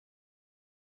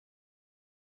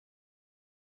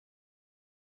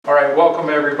All right,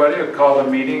 welcome everybody. I'll call the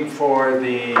meeting for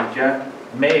the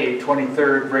May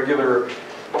 23rd regular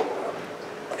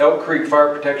Elk Creek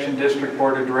Fire Protection District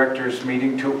Board of Directors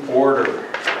meeting to order.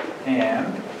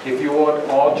 And if you would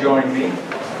all join me.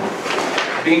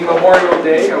 Being Memorial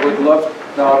Day, I would love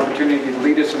the opportunity to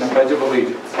lead us in a pledge of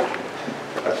allegiance.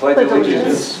 I pledge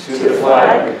allegiance to the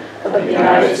flag of the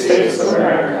United States of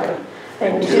America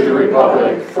and to the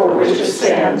republic for which it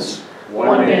stands,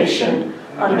 one nation,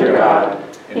 under God,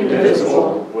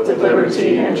 indivisible, with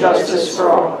liberty and justice for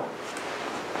all.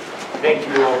 Thank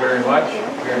you all very much.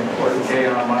 Very important day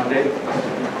on Monday.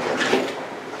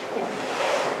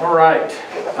 All right.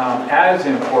 As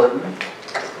important,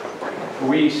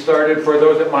 we started, for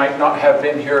those that might not have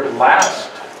been here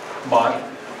last month,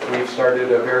 we've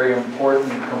started a very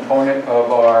important component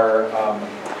of our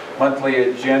monthly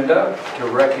agenda to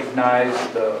recognize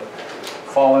the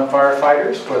fallen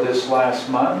firefighters for this last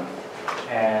month.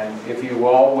 And if you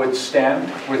all would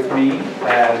stand with me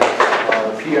as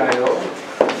our PIO,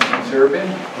 Ms. Urban,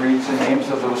 reads the names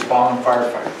of those fallen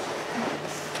firefighters.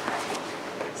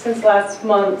 Since last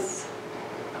month's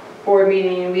board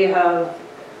meeting, we have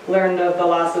learned of the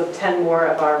loss of 10 more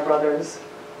of our brothers.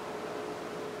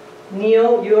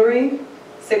 Neil Ury,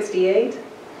 68,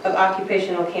 of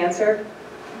occupational cancer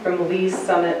from Lee's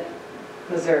Summit,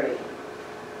 Missouri.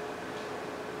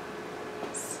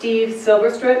 Steve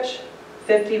Silverstritch,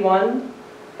 51,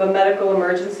 of a medical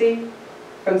emergency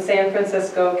from San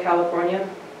Francisco, California.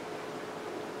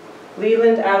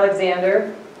 Leland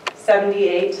Alexander,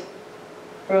 78,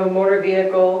 from a motor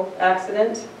vehicle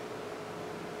accident,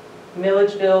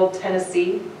 Milledgeville,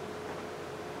 Tennessee.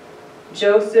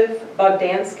 Joseph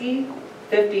Bogdansky,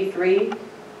 53,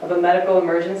 of a medical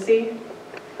emergency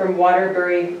from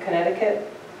Waterbury,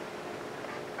 Connecticut.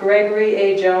 Gregory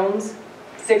A. Jones,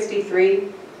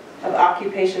 63, of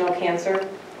occupational cancer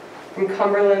from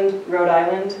Cumberland, Rhode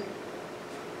Island.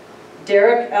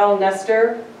 Derek L.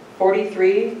 Nestor,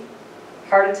 43,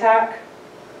 heart attack,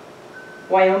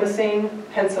 Wyomissing,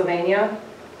 Pennsylvania.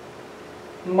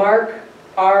 Mark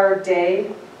R.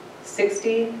 Day,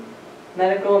 60,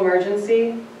 medical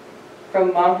emergency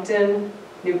from Moncton,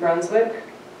 New Brunswick.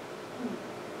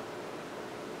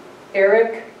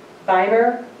 Eric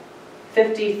Beimer,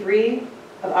 53,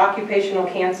 of occupational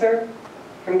cancer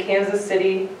from Kansas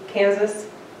City, Kansas.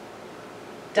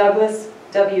 Douglas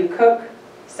W. Cook,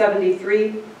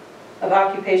 73, of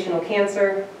occupational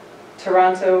cancer,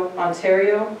 Toronto,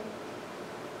 Ontario.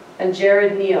 And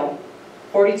Jared Neal,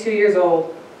 42 years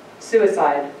old,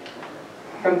 suicide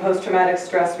from post-traumatic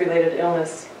stress-related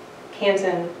illness,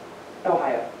 Canton,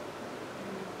 Ohio.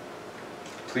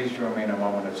 Please join me in a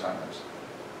moment of silence.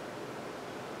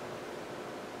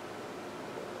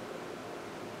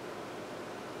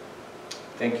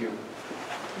 Thank you.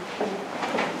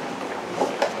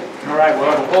 All right,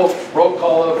 we'll have a full roll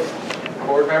call of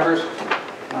board members.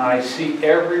 I see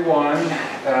everyone,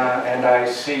 and I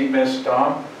see Ms.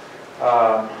 Dom.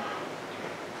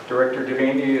 Director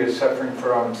Devaney is suffering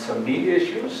from some knee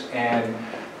issues and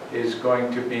is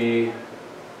going to be,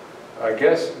 I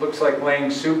guess, looks like laying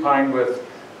supine with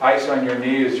ice on your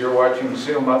knee as you're watching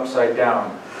Zoom upside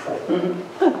down.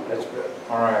 That's good.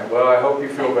 All right, well, I hope you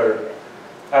feel better.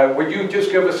 Would you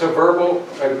just give us a verbal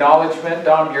acknowledgement,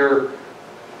 Dom?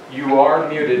 You are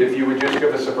muted. If you would just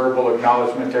give us a verbal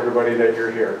acknowledgement to everybody that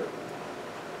you're here.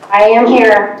 I am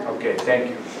here. Okay, thank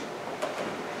you.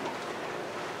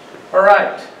 All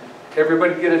right,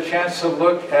 everybody get a chance to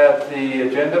look at the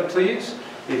agenda, please.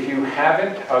 If you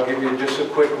haven't, I'll give you just a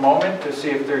quick moment to see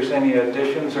if there's any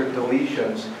additions or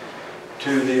deletions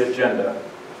to the agenda.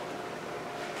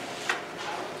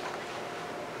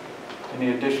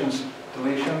 Any additions,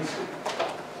 deletions?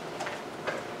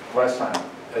 Last time,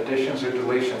 additions or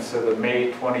deletions to the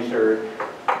May 23rd,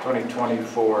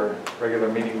 2024 regular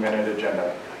meeting minute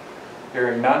agenda.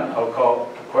 Hearing none, I'll call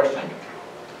a question.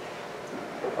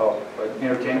 Oh,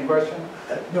 entertain a question?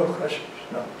 No questions,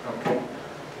 no. Okay.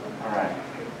 All right.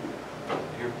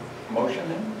 Your motion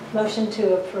then? Motion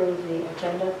to approve the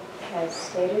agenda as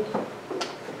stated.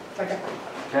 Okay.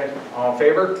 Okay, all in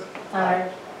favor? Aye.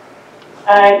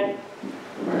 Aye.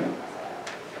 All right.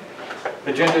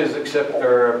 Agenda is accepted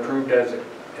or approved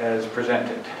as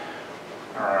presented.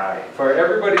 All right. For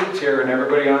everybody that's here and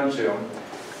everybody on Zoom,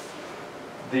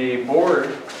 the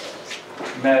board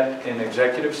met in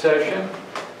executive session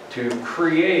to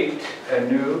create a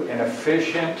new and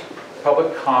efficient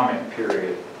public comment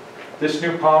period. This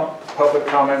new public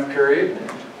comment period,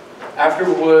 after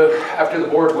the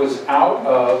board was out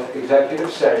of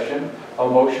executive session, a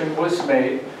motion was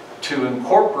made to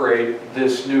incorporate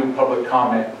this new public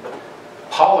comment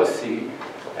policy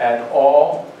at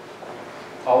all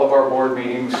all of our board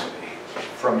meetings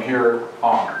from here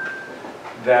on.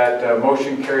 That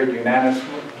motion carried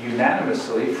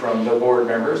unanimously from the board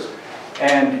members.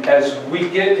 And as we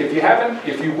get,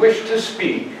 if you wish to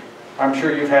speak, I'm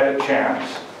sure you've had a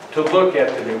chance to look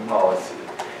at the new policy.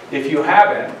 If you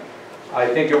haven't, I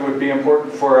think it would be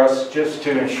important for us just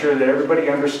to ensure that everybody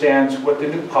understands what the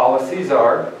new policies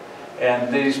are,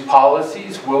 and these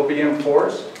policies will be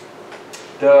enforced.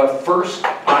 The first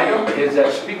item is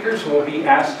that speakers will be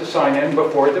asked to sign in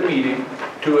before the meeting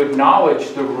to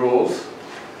acknowledge the rules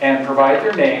and provide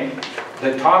their name,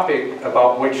 the topic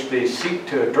about which they seek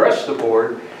to address the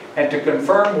board, and to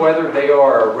confirm whether they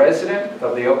are a resident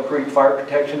of the Elk Creek Fire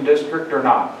Protection District or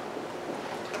not.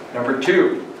 Number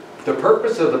 2, the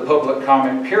purpose of the public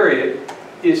comment period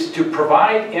is to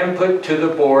provide input to the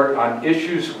board on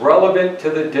issues relevant to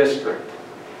the district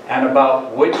and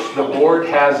about which the board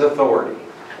has authority.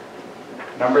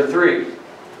 Number 3,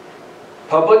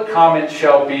 public comment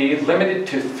shall be limited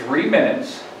to 3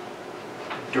 minutes,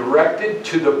 directed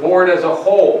to the board as a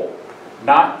whole,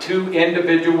 not to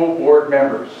individual board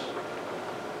members.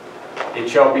 It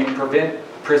shall be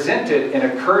presented in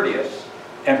a courteous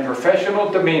and professional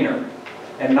demeanor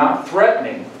and not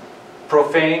threatening,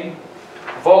 profane,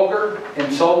 vulgar,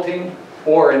 insulting,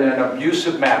 or in an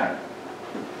abusive manner.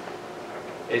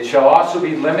 It shall also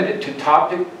be limited to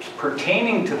topics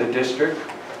pertaining to the district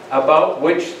about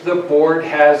which the board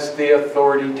has the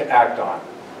authority to act on.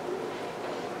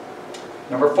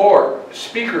 Number 4,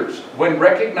 speakers, when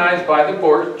recognized by the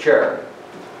board chair,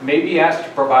 may be asked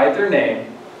to provide their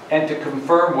name and to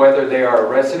confirm whether they are a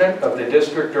resident of the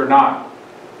district or not,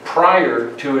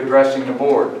 prior to addressing the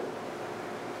board.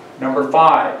 Number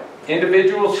 5,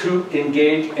 individuals who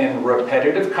engage in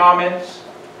repetitive comments,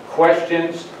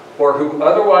 questions, or who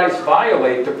otherwise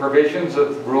violate the provisions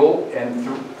of Rules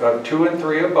 2 and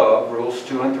 3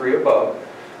 above,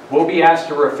 will be asked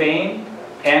to refrain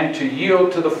and to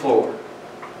yield to the floor.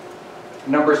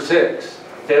 Number 6,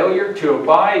 failure to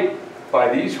abide by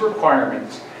these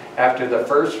requirements after the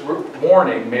first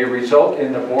warning may result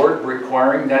in the board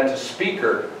requiring that the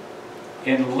speaker,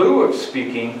 in lieu of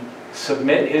speaking,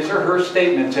 submit his or her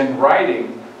statements in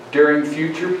writing during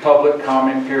future public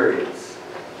comment periods.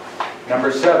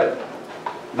 Number 7,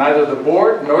 neither the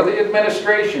board nor the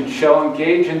administration shall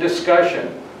engage in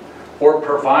discussion or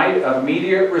provide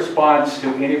immediate response to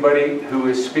anybody who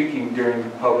is speaking during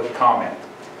public comment.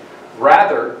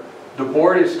 Rather, the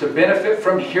board is to benefit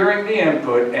from hearing the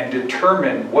input and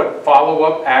determine what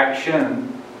follow-up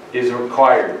action is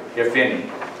required, if any.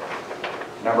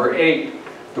 Number 8,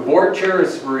 the board chair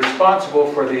is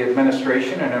responsible for the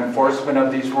administration and enforcement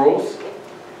of these rules.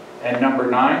 And number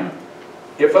 9,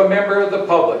 if a member of the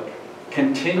public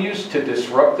continues to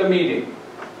disrupt the meeting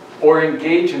or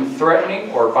engage in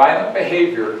threatening or violent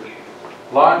behavior,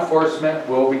 law enforcement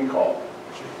will be called.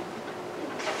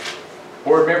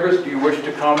 Board members, do you wish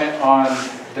to comment on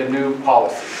the new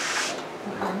policy?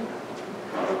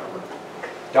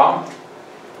 Dom?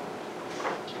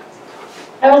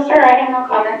 No, sir, I have no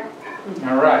comment.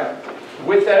 All right.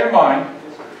 With that in mind,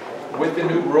 with the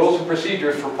new rules and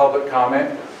procedures for public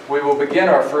comment, we will begin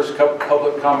our first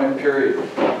public comment period.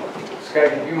 Sky,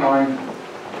 do you mind?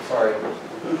 Sorry.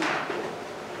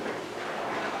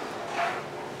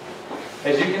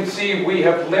 As you can see, we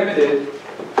have limited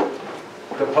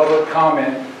the public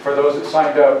comment for those that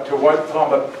signed up to one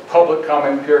public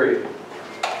comment period.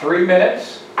 3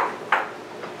 minutes,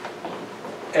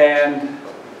 and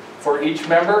for each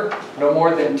member, no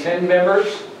more than 10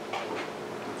 members,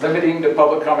 limiting the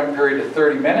public comment period to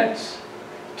 30 minutes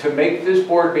to make this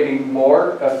board meeting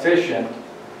more efficient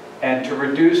and to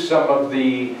reduce some of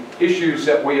the issues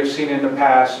that we have seen in the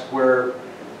past where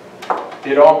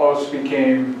it almost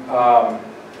became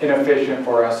inefficient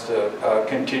for us to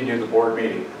continue the board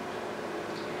meeting.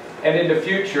 And in the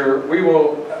future, we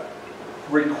will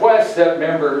request that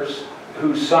members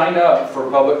who sign up for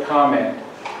public comment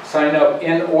sign up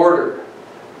in order.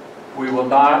 We will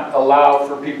not allow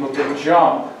for people to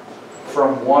jump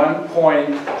from one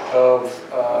point of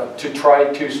to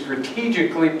try to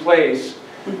strategically place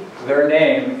their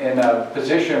name in a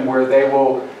position where they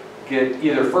will get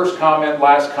either first comment,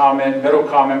 last comment, middle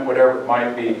comment, whatever it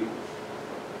might be.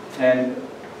 And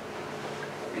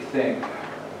I think,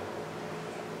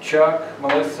 Chuck,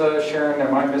 Melissa, Sharon,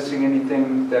 am I missing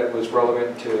anything that was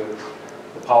relevant to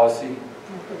the policy?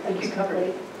 I think you covered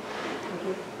it.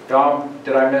 Dom,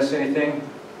 did I miss anything?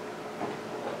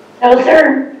 No,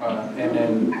 sir. And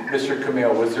then Mr.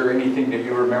 Camille, was there anything that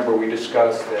you remember we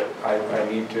discussed that I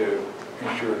need to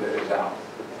ensure that is out?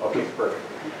 Okay, perfect.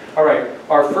 All right,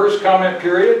 our first comment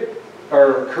period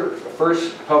our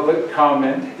first public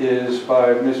comment is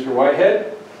by Mr.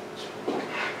 Whitehead.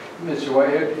 Mr.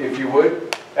 Whitehead, if you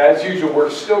would. As usual, we're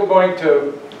still going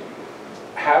to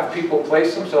have people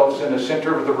place themselves in the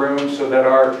center of the room so that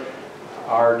our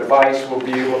device will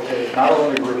be able to not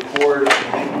only record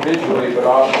visually but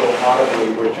also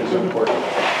audibly, which is important.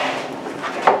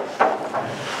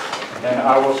 And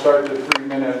I will start the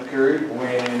 3-minute period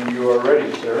when you are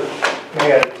ready, sir.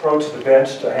 May I approach the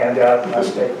bench to hand out my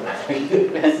statement?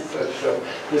 Yes,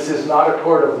 this is not a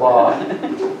court of law.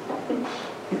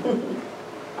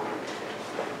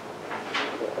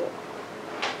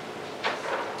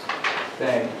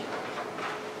 Thank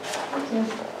you.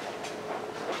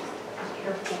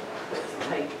 Careful.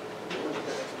 Like,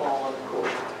 fall on the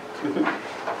court.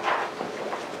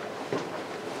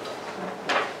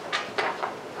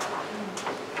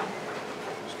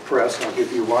 Press, I'll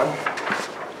give you one.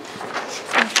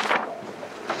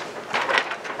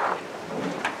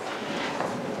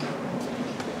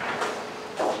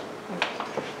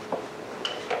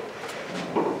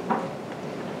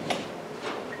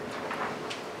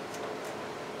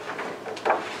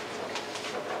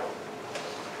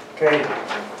 Okay,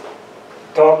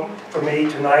 talk for me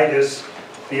tonight is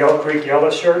the Elk Creek Yellow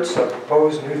Shirts, a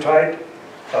proposed new type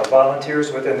of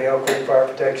volunteers within the Elk Creek Fire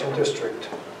Protection District.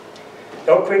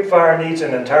 Elk Creek Fire needs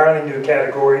an entirely new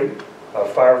category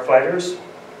of firefighters,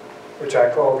 which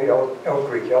I call the Elk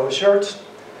Creek Yellow Shirts,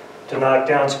 to knock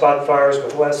down spot fires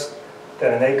with less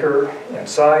than an acre in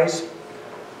size.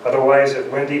 Otherwise,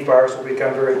 if windy, fires will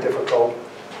become very difficult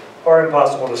or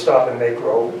impossible to stop and may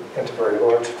grow into very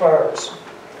large fires.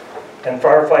 In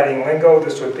firefighting lingo,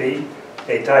 this would be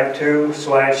a Type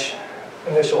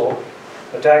 2/initial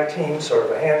attack team, sort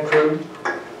of a hand crew,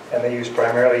 and they use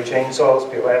primarily chainsaws,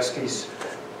 Pulaskis,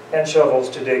 and shovels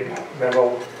to dig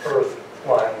mineral earth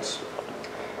lines.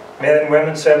 Men and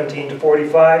women 17 to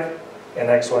 45 in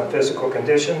excellent physical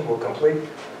condition will complete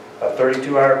a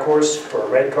 32-hour course for a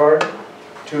red card,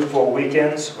 2 full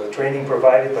weekends with training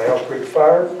provided by Elk Creek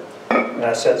Fire, and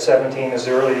I set 17 as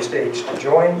the earliest age to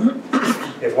join.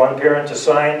 If one parent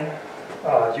assign,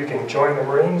 you can join the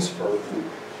Marines for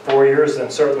 4 years, then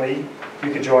certainly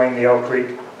you could join the Elk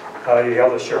Creek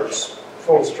Yellow Shirts.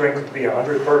 Full strength would be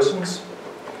 100 persons.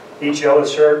 Each Yellow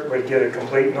Shirt would get a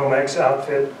complete Nomex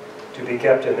outfit to be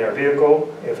kept in their vehicle.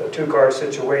 If a 2-car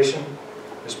situation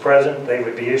is present, they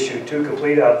would be issued 2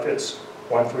 complete outfits,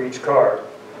 1 for each car.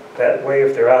 That way,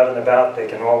 if they're out and about, they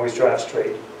can always drive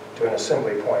straight to an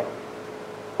assembly point.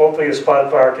 Hopefully a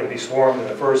spot fire can be swarmed in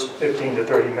the first 15 to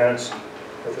 30 minutes,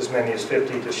 with as many as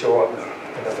 50 to show up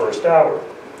in the first hour.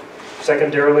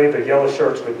 Secondarily, the Yellow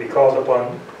Shirts would be called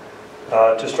upon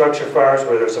to structure fires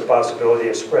where there's a possibility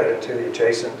of spread into the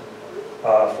adjacent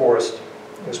forest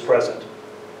is present.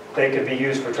 They could be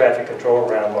used for traffic control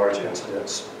around large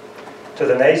incidents. To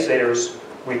the naysayers,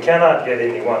 we cannot get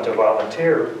anyone to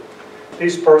volunteer.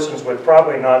 These persons would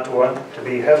probably not want to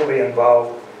be heavily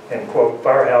involved in, quote,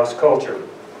 firehouse culture.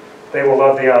 They will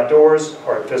love the outdoors,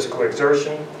 hard physical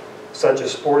exertion, such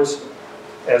as sports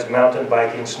as mountain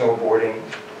biking, snowboarding,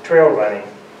 trail running.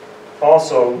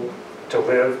 Also, to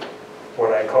live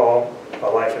what I call a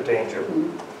life of danger.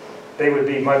 They would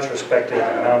be much respected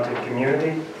in the mountain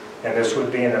community, and this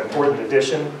would be an important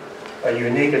addition, a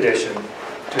unique addition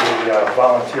to the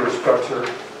volunteer structure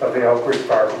of the Elk Creek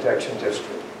Fire Protection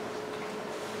District.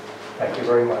 Thank you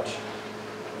very much.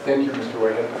 Thank you, Mr.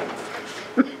 Whitehead.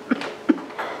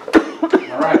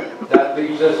 All right, that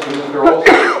leaves us to Mr.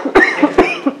 Olson.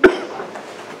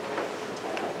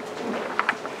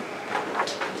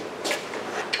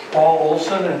 Paul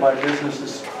Olson, and my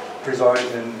business resides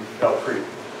in Elk Creek.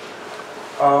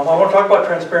 I want to talk about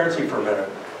transparency for a minute.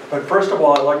 But first of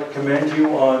all, I'd like to commend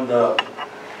you on the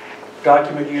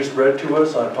document you just read to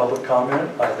us on public comment.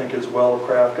 I think it's well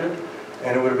crafted,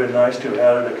 and it would have been nice to have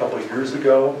had it a couple of years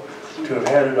ago, to have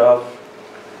had it up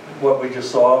what we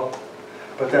just saw,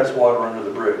 but that's water under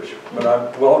the bridge. But I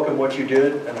welcome what you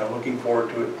did, and I'm looking forward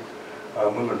to it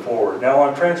moving forward. Now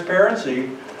on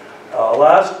transparency,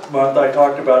 last month I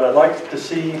talked about I'd like to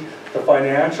see the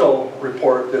financial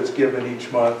report that's given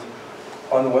each month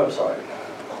on the website,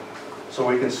 so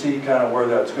we can see kind of where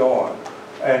that's going,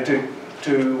 and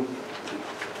to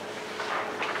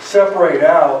separate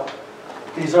out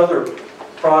these other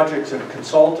projects and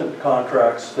consultant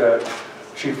contracts that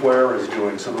Chief Ware is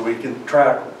doing, so that we can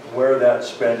track where that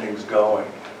spending's going.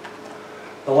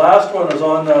 The last one is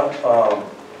on the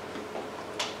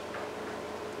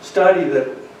study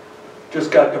that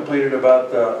just got completed about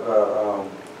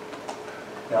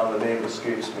now the name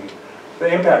escapes me, the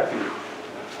impact fee.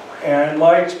 And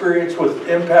my experience with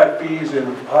impact fees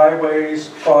in highways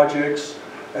projects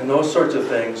and those sorts of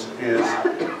things is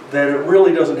that it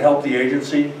really doesn't help the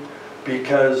agency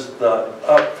because the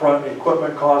upfront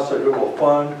equipment costs that it will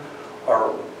fund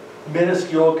are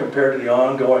minuscule compared to the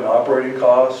ongoing operating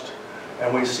cost.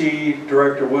 And we see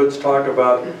Director Woods talk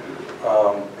about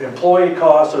employee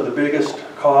costs are the biggest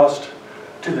cost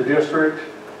to the district,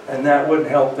 and that wouldn't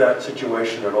help that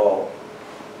situation at all.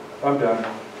 I'm done.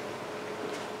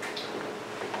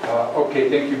 Okay,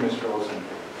 thank you, Mr. Olson.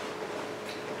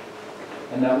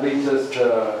 And that leads us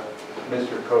to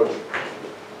Mr. Koch.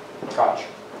 Sorry, I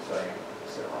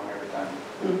say it wrong every time.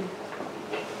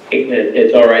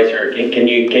 It's all right, sir. Can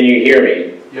you hear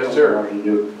me? Yes, sir.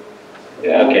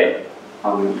 Yeah, okay.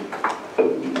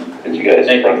 Did you guys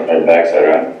front and backside,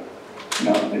 right?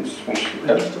 No, it's...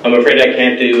 I'm afraid I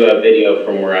can't do a video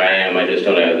from where I am. I just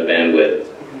don't have the bandwidth.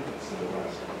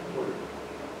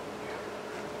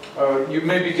 You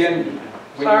may begin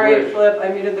when Sorry, you wish. Flip, I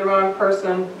muted the wrong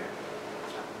person.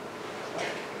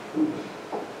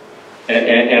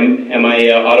 Am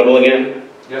I audible again?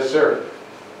 Yes, sir.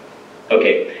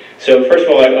 Okay. So first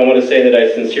of all, I want to say that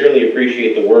I sincerely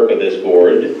appreciate the work of this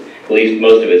board, at least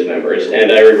most of its members,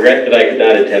 and I regret that I could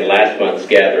not attend last month's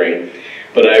gathering,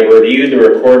 but I reviewed the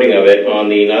recording of it on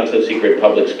the not-so-secret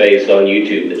public space on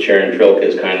YouTube that Sharon Trilk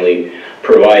has kindly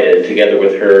provided, together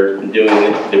with her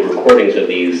doing the recordings of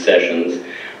these sessions,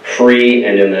 free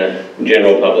and in the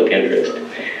general public interest.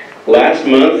 Last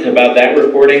month, about that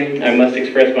recording, I must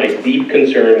express my deep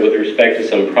concern with respect to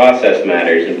some process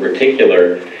matters, in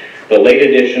particular, the late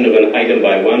addition of an item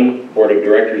by one Board of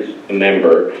Directors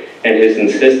member and his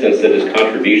insistence that his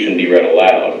contribution be read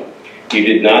aloud. You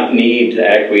did not need to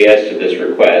acquiesce to this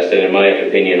request, and in my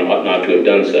opinion, ought not to have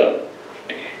done so.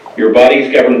 Your body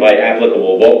is governed by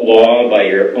applicable law, by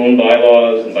your own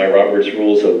bylaws, and by Robert's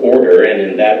Rules of Order, and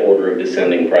in that order of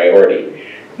descending priority.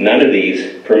 None of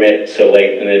these permit so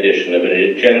late an addition of an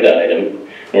agenda item,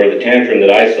 nor the tantrum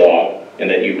that I saw and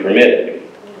that you permitted.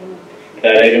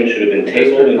 That item should have been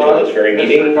tabled until this very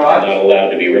meeting and not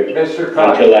allowed to be written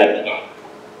until that time.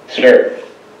 Sir.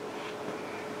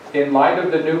 In light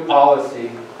of the new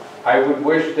policy, I would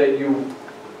wish that you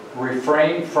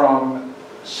refrain from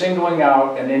singling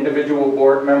out an individual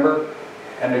board member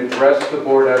and address the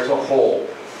board as a whole.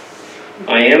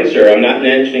 I am, sir. I'm not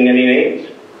mentioning any names.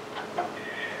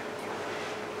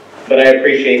 But I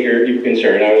appreciate your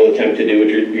concern. I will attempt to do what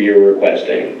you're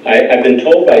requesting. I've been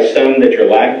told by some that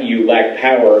you lack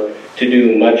power to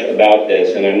do much about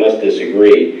this, and I must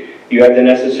disagree. You have the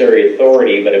necessary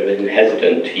authority, but have been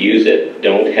hesitant to use it.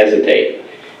 Don't hesitate.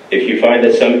 If you find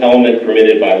that some element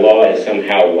permitted by law is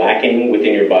somehow lacking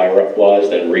within your bylaws,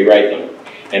 then rewrite them.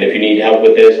 And if you need help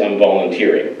with this, I'm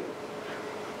volunteering.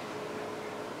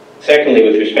 Secondly,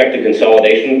 with respect to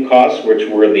consolidation costs, which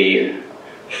were the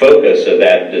focus of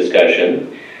that discussion,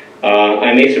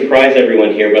 I may surprise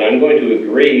everyone here, but I'm going to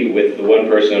agree with the one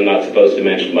person I'm not supposed to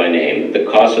mention by name. The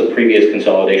cost of previous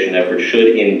consolidation efforts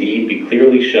should indeed be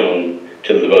clearly shown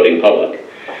to the voting public.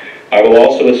 I will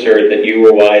also assert that you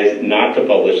were wise not to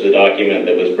publish the document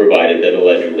that was provided that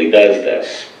allegedly does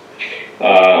this.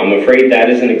 I'm afraid that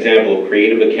is an example of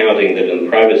creative accounting that in the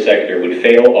private sector would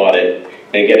fail audit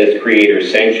and get its creator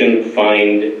sanctioned,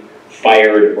 fined,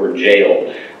 fired, or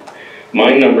jailed.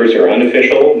 My numbers are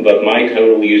unofficial, but my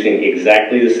total using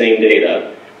exactly the same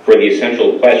data for the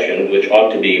essential question, which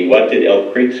ought to be what did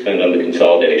Elk Creek spend on the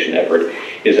consolidation effort,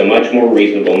 is a much more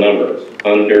reasonable number,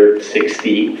 under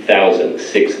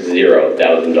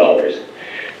 $60,000.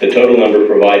 The total number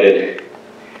provided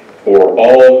for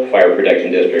all fire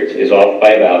protection districts is off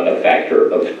by about a factor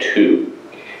of 2.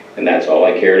 And that's all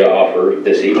I care to offer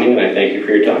this evening, and I thank you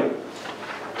for your time.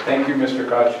 Thank you, Mr.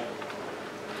 Koch.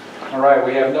 All right,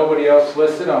 we have nobody else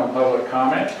listed on public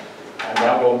comment, and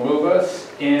that will move us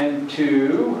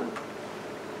into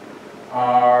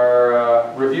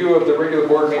our review of the regular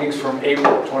board meetings from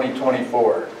April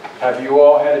 2024. Have you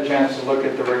all had a chance to look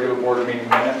at the regular board meeting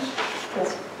minutes?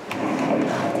 Yes.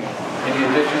 Any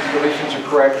additions, deletions, or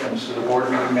corrections to the board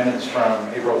meeting minutes from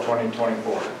April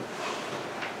 2024?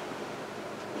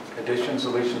 Additions,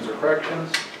 deletions, or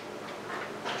corrections?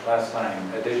 Last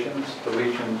time, additions,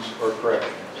 deletions, or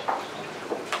corrections?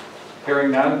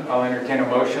 Hearing none, I'll entertain a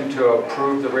motion to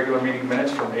approve the regular meeting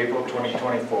minutes from April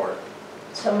 2024.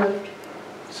 So moved.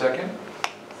 Second?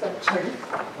 Second.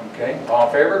 Okay, all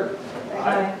in favor?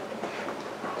 Aye.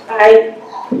 Aye.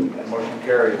 That motion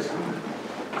carries.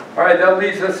 All right, that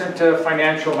leads us into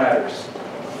financial matters.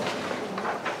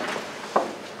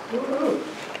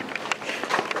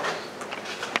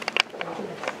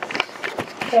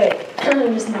 Okay,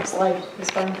 this next slide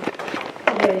is fun.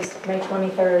 Today is May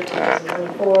 23rd,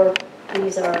 2024.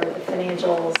 These are the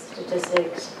financial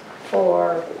statistics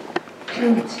for,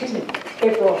 excuse me,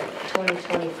 April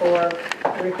 2024.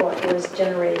 The report was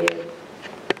generated,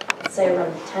 let's say,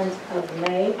 around the 10th of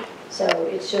May, so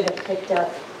it should have picked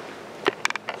up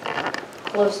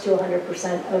close to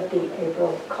 100% of the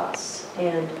April costs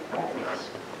and revenues.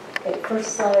 Okay,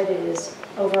 first slide is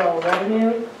overall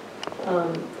revenue.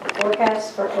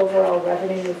 Forecast for overall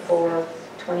revenue for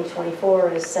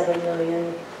 2024 is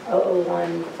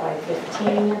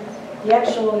 $7,001,515. The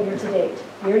actual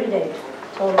year-to-date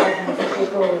total revenue for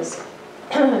April is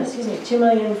excuse me,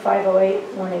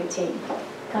 $2,508,118.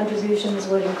 Contributions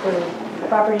would include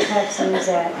property taxes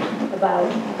at about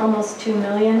almost $2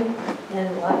 million,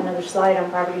 and we'll have another slide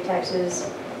on property taxes.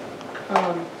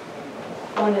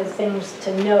 One of the things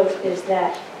to note is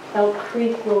that Elk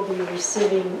Creek will be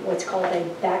receiving what's called a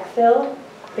backfill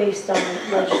based on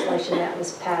legislation that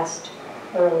was passed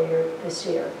earlier this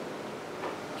year.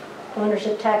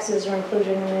 Ownership taxes are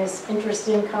included in this. Interest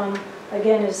income,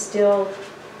 again, is still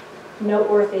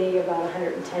noteworthy, about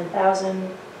 $110,000,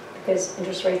 because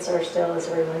interest rates are still, as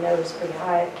everyone knows, pretty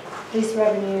high. Lease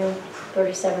revenue,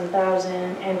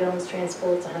 $37,000. Ambulance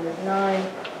transport's $109,000.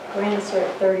 Grants are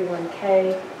at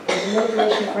 $31K. There's a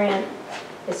motivation grant.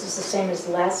 This is the same as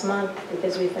last month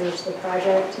because we finished the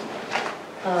project.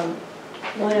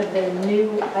 One of the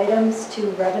new items to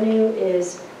revenue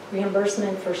is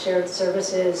reimbursement for shared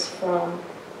services from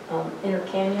Inner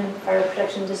Canyon Fire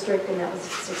Protection District, and that was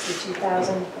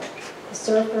 $62,000. The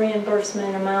SURF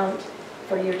reimbursement amount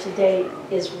for year-to-date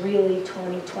is really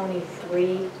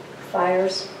 2023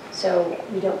 fires, so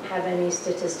we don't have any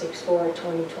statistics for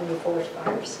 2024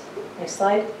 fires. Next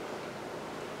slide.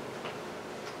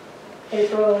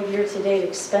 April year-to-date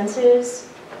expenses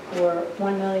were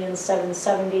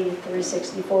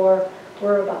 $1,770,364.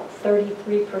 We're about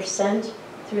 33%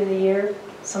 through the year.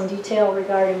 Some detail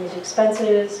regarding these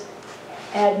expenses: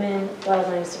 admin,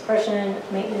 wildland suppression,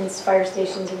 maintenance, fire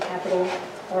stations, and capital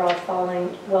are all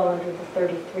falling well under the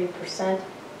 33%.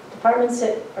 Departments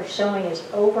that are showing as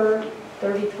over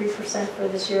 33% for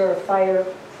this year are fire,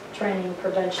 training,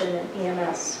 prevention, and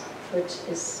EMS, which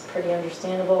is pretty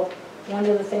understandable. One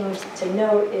of the things to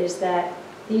note is that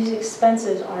these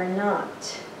expenses are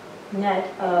not net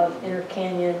of Inner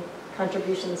Canyon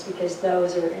contributions, because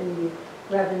those are in the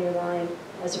revenue line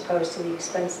as opposed to the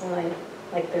expense line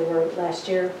like they were last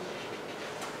year.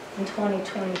 In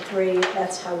 2023,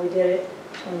 that's how we did it.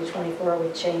 2024,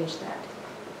 we changed that.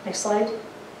 Next slide.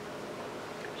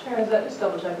 Sharon, is that, just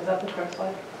double check, is that the correct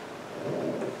slide?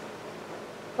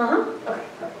 Okay,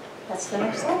 that's the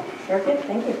next slide. Very good,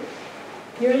 thank you.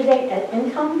 Year-to-date net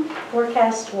income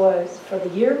forecast was for the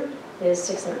year is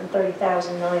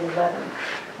 $630,911.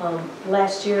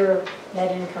 Last year,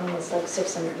 net income was like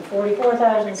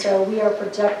 $644,000, so we are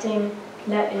projecting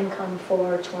net income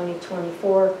for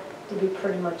 2024 to be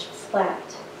pretty much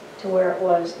flat to where it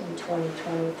was in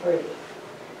 2023.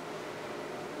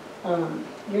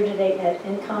 Year-to-date net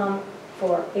income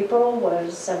for April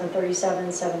was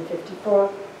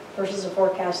 $737,754 versus a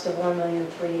forecast of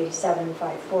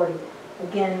 $1,387,540.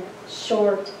 Again,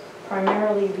 short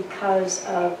primarily because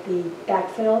of the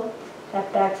backfill.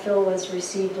 That backfill was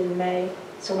received in May,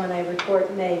 so when I report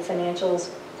May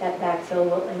financials, that backfill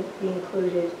will be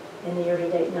included in the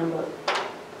year-to-date number.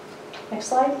 Next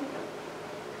slide.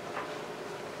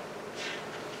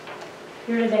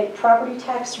 Year-to-date property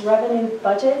tax revenue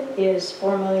budget is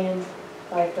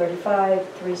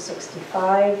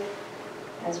 $4,535,365.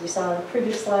 As we saw in the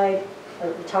previous slide,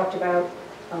 or we talked about,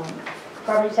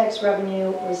 property tax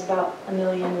revenue was about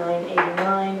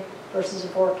 $1,989,000 versus a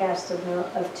forecast of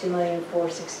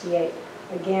 $2,468,000.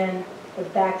 Again, the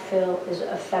backfill is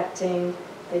affecting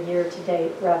the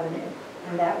year-to-date revenue,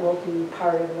 and that will be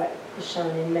part of what is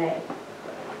shown in May.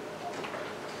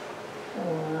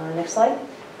 Next slide.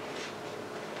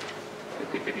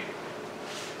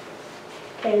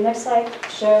 Okay, the next slide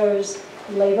shows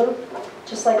labor.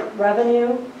 Just like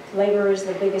revenue, labor is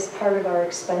the biggest part of our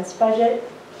expense budget.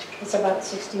 It's about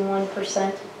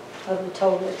 61% of the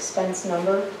total expense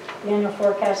number. The annual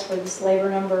forecast for this labor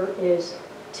number is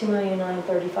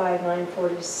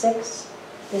 $2,935,946.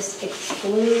 This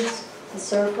excludes the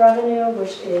SURF revenue,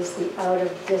 which is the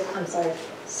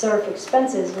SURF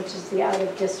expenses, which is the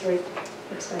out-of-district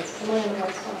expenses.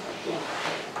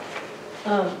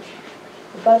 The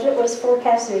budget was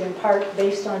forecasted in part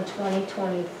based on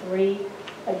 2023.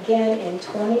 Again, in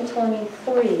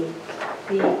 2023,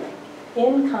 the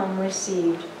income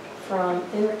received from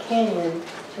Inner Canyon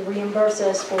to reimburse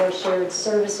us for shared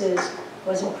services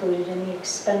was included in the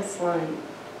expense line.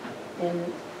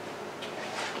 And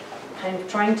kind of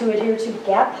trying to adhere to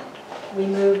GAAP, we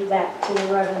moved that to the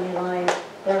revenue line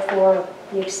Therefore,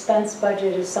 the expense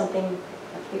budget is something,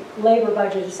 the labor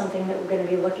budget is something that we're going to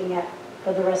be looking at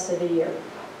for the rest of the year.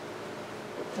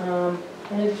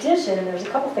 In addition, there's a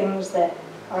couple things that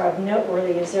are of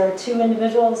noteworthy. Is there are 2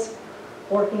 individuals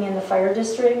working in the fire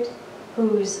district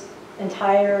whose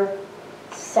entire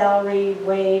salary,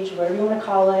 wage, whatever you want to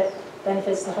call it,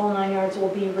 benefits, the whole 9 yards, will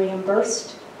be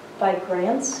reimbursed by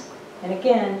grants. And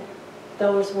again,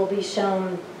 those will be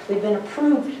shown, they've been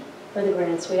approved for the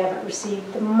grants. We haven't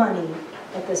received the money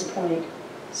at this point.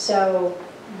 So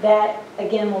that,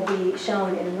 again, will be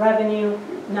shown in revenue,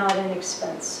 not in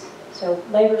expense. So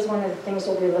labor is one of the things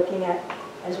we'll be looking at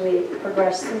as we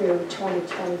progress through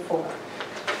 2024.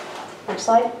 Next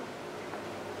slide.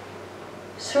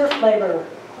 Surf labor.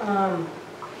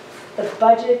 The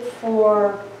budget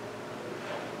for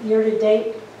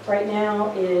year-to-date right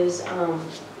now is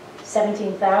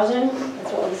 $17,000.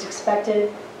 That's what was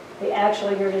expected. The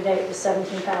actual year-to-date was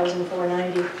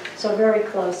 $17,490, so very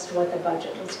close to what the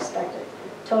budget was expected.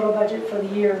 Total budget for the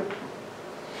year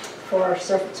for our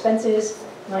surf expenses,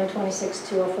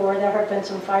 $926,204. There have been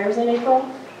some fires in April,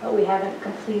 but we haven't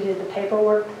completed the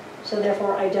paperwork, so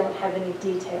therefore I don't have any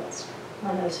details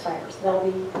on those fires. They'll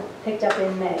be picked up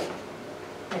in May.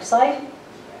 Next slide.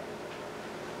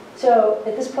 So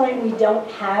at this point, we don't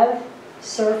have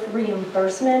surf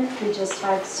reimbursement. We just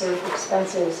have surf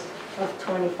expenses of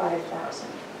 $25,000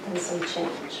 and some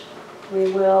change. We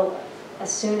will,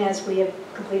 as soon as we have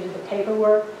completed the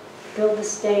paperwork, bill the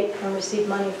state and receive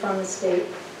money from the state,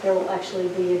 there will actually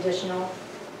be additional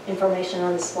information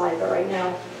on the slide. But right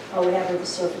now, all we have are the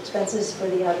surf expenses for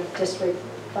the out-of-district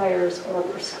fires or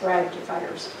prescribed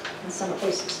fires in some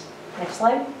cases. Next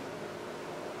slide.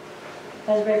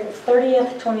 As of April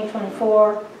 30th,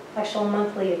 2024, actual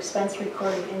monthly expense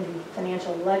recorded in the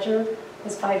financial ledger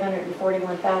is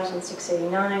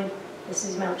 $541,689. This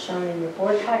is the amount shown in your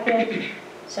board packet.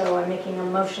 So I'm making a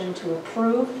motion to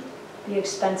approve the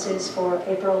expenses for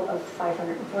April of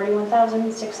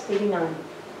 $541,689.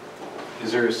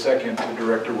 Is there a second to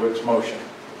Director Wood's motion?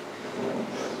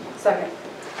 Second.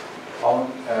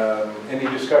 Any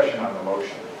discussion on the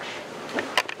motion?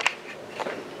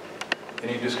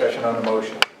 Any discussion on the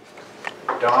motion?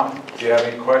 Dom, do you have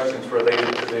any questions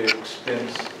related to the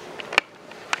expense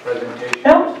presentation?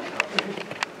 No.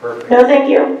 Perfect. No, thank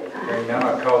you. Hearing none,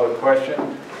 I'll call the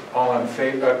question. All in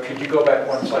favor, could you go back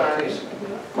one slide, please?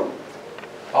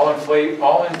 All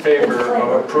in favor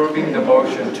of approving the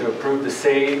motion to approve the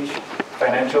SAGE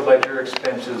financial ledger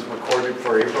expenses recorded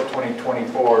for April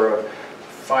 2024 of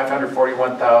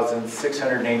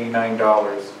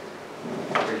 $541,689.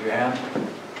 Raise your hand.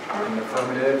 In the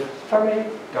affirmative.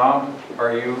 Affirmative. Dom,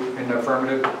 are you in the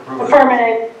affirmative?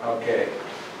 Affirmative. Okay,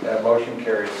 that motion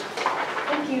carries.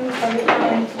 Thank you for your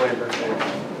time. Flavor favor.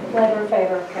 Flavor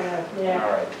favor, yeah.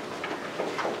 All right.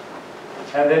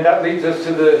 And then that leads us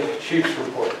to the chief's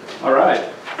report. All right.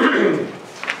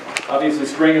 Obviously,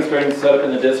 spring is starting to set up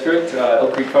in the district.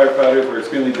 Elk Creek firefighters were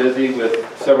extremely busy with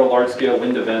several large-scale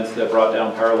wind events that brought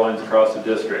down power lines across the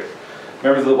district.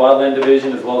 Members of the Wildland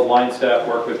Division as well as line staff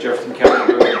work with Jefferson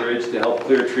County Road and Bridge to help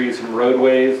clear trees from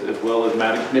roadways as well as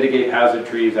mitigate hazard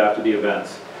trees after the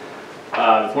events.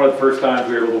 It's one of the first times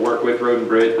we were able to work with Road and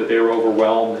Bridge, but they were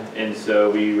overwhelmed, and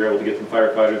so we were able to get some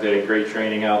firefighters. They had great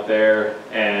training out there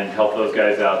and help those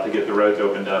guys out to get the roads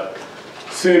opened up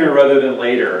sooner rather than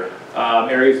later.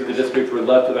 Areas of the district were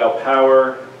left without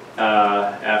power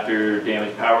after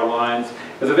damaged power lines.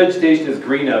 As the vegetation is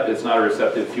green up, it's not a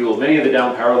receptive fuel. Many of the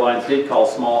down power lines did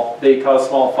cause small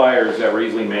fires that were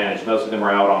easily managed. Most of them were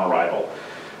out on arrival.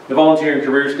 The volunteer and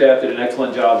career staff did an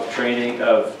excellent job of training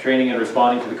and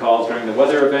responding to the calls during the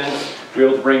weather events. We were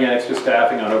able to bring in extra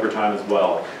staffing on overtime as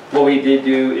well. What we did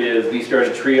do is we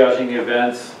started triaging the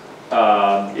events.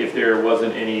 If there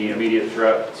wasn't any immediate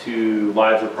threat to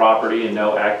lives or property and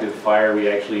no active fire, we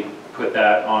actually put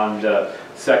that on the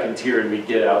second tier and we'd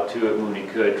get out to it when we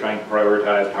could, trying to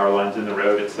prioritize power lines in the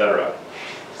road, etc.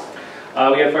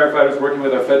 We had firefighters working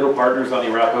with our federal partners on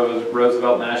the Arapahoe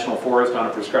Roosevelt National Forest on a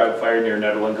prescribed fire near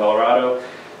Nederland, Colorado.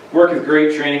 Work is a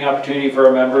great training opportunity for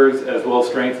our members as well as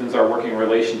strengthens our working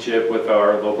relationship with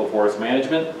our local forest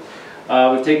management.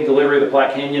 We've taken delivery of the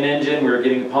Platte Canyon engine. We're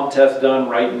getting the pump test done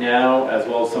right now as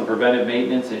well as some preventive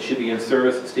maintenance, and it should be in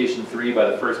service at Station 3 by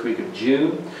the first week of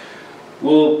June.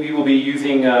 We will be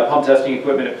using pump testing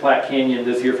equipment at Platte Canyon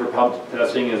this year for pump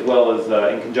testing as well as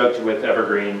in conjunction with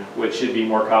Evergreen, which should be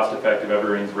more cost effective.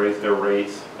 Evergreen's raised their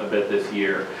rates a bit this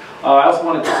year. I also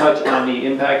wanted to touch on the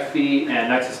impact fee and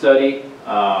nexus study.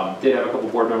 Did have a couple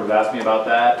board members ask me about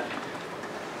that.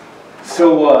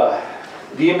 So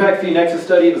the impact fee nexus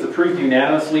study was approved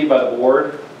unanimously by the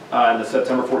board. In the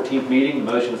September 14th meeting,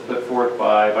 the motion was put forth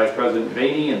by Vice President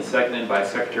Devaney and seconded by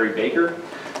Secretary Baker.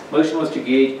 Motion was to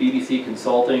engage BBC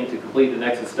Consulting to complete the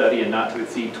Nexus study and not to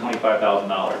exceed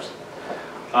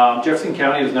 $25,000. Jefferson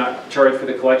County is not charged for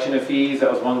the collection of fees. That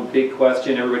was one big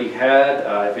question everybody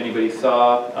had. If anybody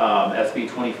saw, SB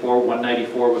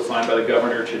 24-194 was signed by the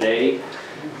governor today.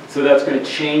 So that's going to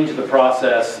change the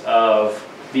process of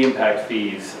the impact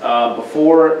fees.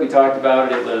 Before we talked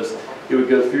about it, it would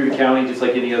go through the county just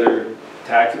like any other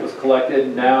tax that was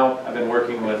collected. Now I've been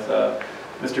working with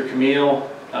Mr. Camille.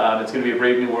 It's going to be a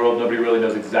brave new world. Nobody really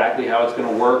knows exactly how it's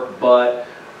going to work, but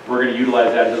we're going to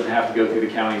utilize that. It doesn't have to go through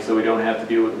the county, so we don't have to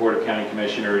deal with the Board of County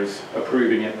Commissioners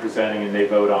approving it, presenting, and they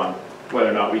vote on whether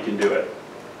or not we can do it.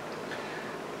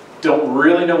 Don't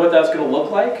really know what that's going to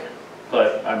look like,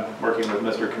 but I'm working with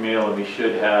Mr. Camille, and we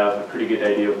should have a pretty good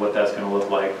idea of what that's going to look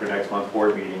like for next month's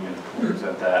board meeting, and we'll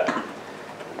present that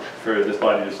for this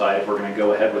body to decide if we're going to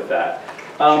go ahead with that.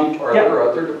 Chief, are there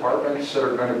other departments that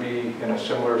are going to be in a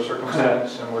similar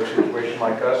circumstance, similar situation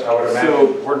like us? I would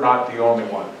imagine we're not the only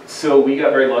one. So we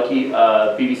got very lucky.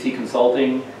 BBC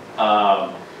Consulting,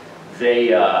 I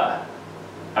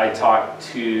talked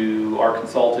to our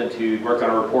consultant who worked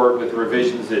on a report with the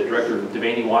revisions that Director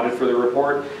Devaney wanted for the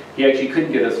report. He actually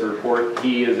couldn't get us a report.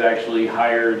 He has actually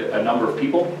hired a number of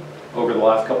people over the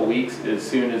last couple weeks as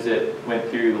soon as it went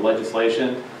through the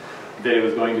legislation that it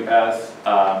was going to pass.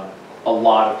 A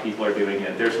lot of people are doing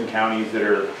it. There's some counties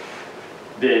that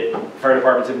fire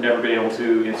departments have never been able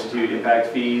to institute impact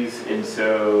fees, and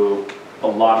so a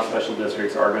lot of special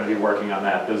districts are going to be working on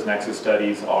that. Those Nexus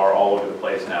studies are all over the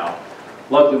place now.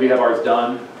 Luckily, we have ours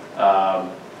done.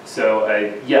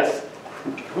 Yes.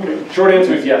 Short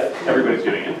answer is yes, everybody's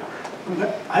doing it.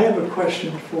 I have a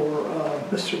question for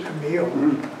Mr. Camille.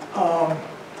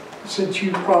 Since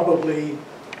you probably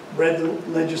read the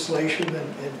legislation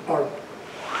and are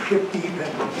hip deep in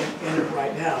it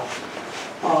right now,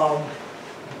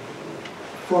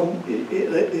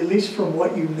 at least from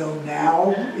what you know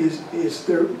now,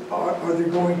 are there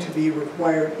going to be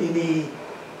required any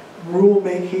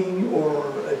rulemaking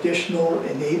or additional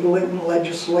enabling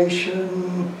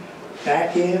legislation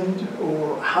back end,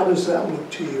 or how does that look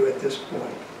to you at this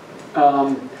point?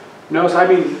 No, so I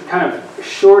mean, kind of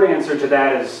short answer to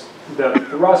that is the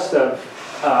thrust of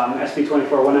SB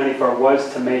 24-194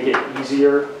 was to make it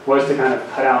easier, was to kind of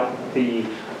cut out the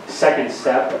second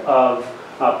step of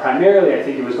primarily, I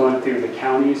think it was going through the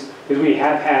counties, because we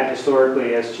have had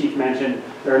historically, as Chief mentioned,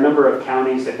 there are a number of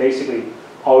counties that basically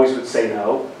always would say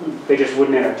no. They just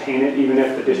wouldn't entertain it, even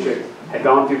if the district had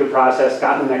gone through the process,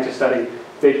 gotten the Nexus study,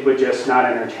 they would just not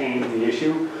entertain the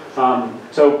issue.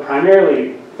 So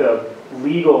primarily, the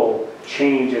legal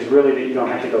change is really that you don't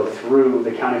have to go through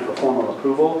the county for formal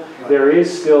approval. There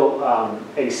is still a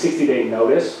 60-day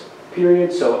notice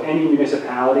period, so any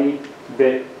municipality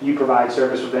that you provide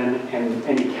service within and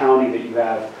any county that you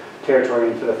have territory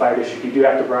in for the fire district, you do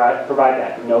have to provide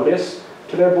that notice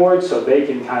to their board so they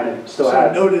can kind of still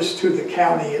have notice to the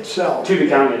county itself. To the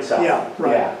county itself. Yeah,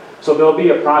 right. Yeah. So there'll be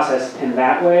a process in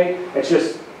that way. It's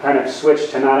just kind of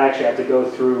switched to not actually have to go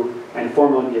through and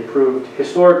formally be approved.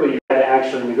 Historically, you had to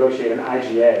actually negotiate an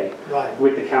IGA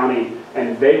with the county,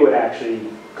 and they would actually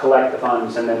collect the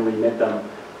funds and then remit them.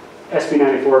 SB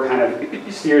 94 kind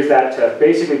of steers that to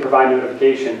basically provide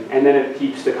notification, and then it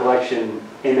keeps the collection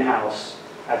in-house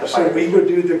at the fire district. So we would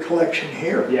do the collection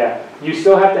here? Yeah. You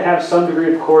still have to have some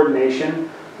degree of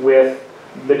coordination with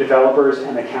the developers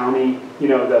and the county, you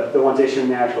know, the ones issuing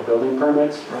the actual building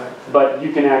permits. Right. But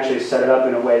you can actually set it up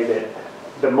in a way that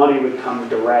the money would come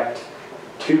direct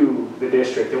to the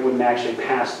district. It wouldn't actually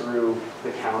pass through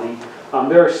the county.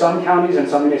 There are some counties and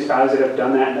some municipalities that have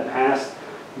done that in the past.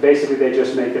 Basically, they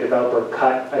just make the developer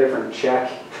cut a different check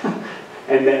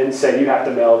and then say you have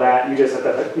to mail that. You just have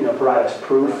to, you know, provide us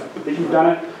proof that you've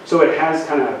done it. So it has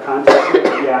kind of a context.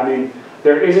 Yeah, I mean,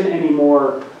 there isn't any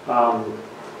more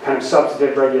kind of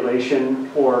substantive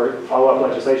regulation or follow-up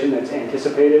legislation that's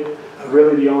anticipated.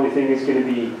 Really, the only thing is going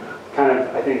to be kind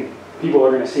of, I think, people are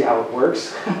going to see how it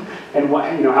works and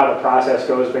what, you know, how the process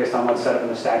goes based on what's set up in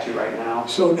the statute right now.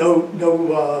 So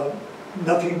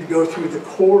nothing to go through the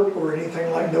court or anything,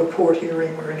 like no court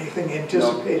hearing or anything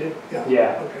anticipated? No.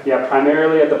 Yeah. Okay. Yeah,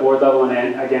 primarily at the board level and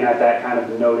then again at that kind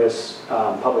of notice,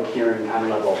 public hearing kind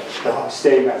of level,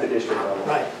 staying at the district level.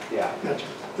 Right. Yeah. Gotcha.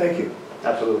 Thank you.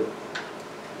 Absolutely.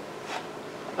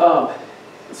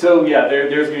 So yeah,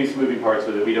 there's going to be some moving parts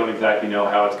with it. We don't exactly know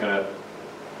how it's going to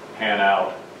pan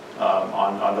out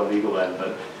on the legal end,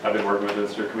 but I've been working with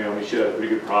Mr. Camille, and we should have a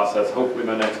pretty good process. Hopefully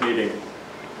by the next meeting,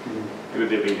 it would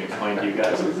be able to explain to you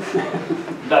guys.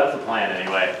 That's the plan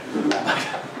anyway.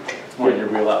 It's more in your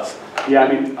wheelhouse. Yeah,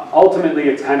 I mean, ultimately,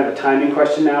 it's kind of a timing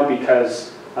question now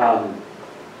because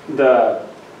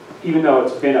even though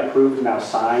it's been approved and now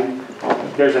signed,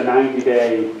 there's a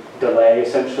 90-day delay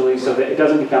essentially, so that it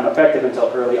doesn't become effective until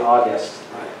early August.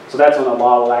 So that's when the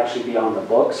law will actually be on the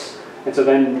books. And so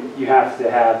then you have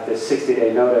to have this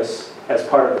 60-day notice as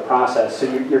part of the process. So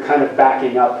you're kind of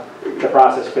backing up the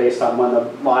process based on when the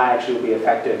law actually will be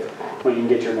effective, when you can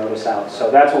get your notice out.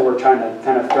 So that's what we're trying to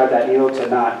kind of thread that needle to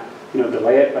not,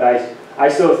 delay it. But I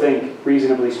still think,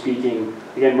 reasonably speaking,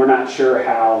 again, we're not sure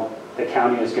how the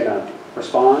county is going to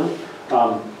respond.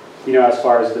 As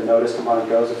far as the notice component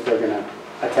goes, if they're going to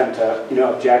attempt to,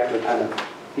 object or kind of,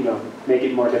 make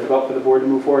it more difficult for the board to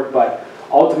move forward. But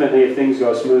ultimately, if things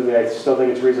go smoothly, I still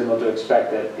think it's reasonable to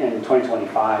expect that in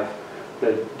 2025,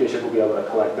 the district will be able to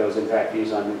collect those impact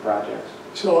fees on new projects.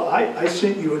 So I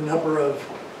sent you a number of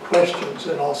questions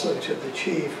and also to the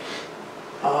chief.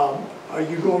 Are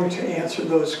you going to answer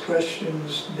those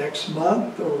questions next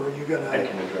month, or are you going to? I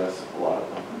can address a lot of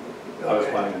them. I was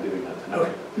planning on doing that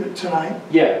tonight. Oh, tonight?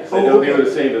 Yeah, so okay. They were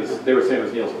the same as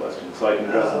Neil's questions, so I can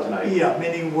address them tonight. Yeah,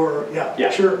 many were. Yeah,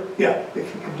 sure. Yeah,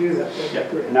 if you can do that, that'd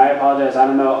be great. And I apologize. I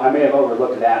don't know. I may have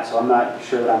overlooked that, so I'm not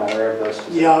sure that I'm aware of those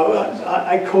specific questions.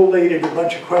 I collated a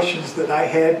bunch of questions that I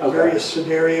had, various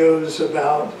scenarios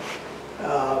about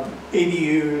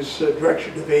ADUs. Director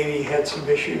Devaney had some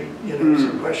issue,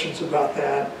 some questions about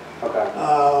that.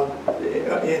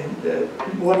 Okay. And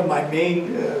one of my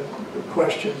main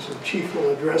questions, and Chief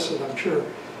will address it, I'm sure,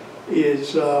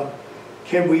 is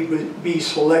can we be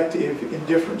selective in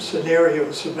different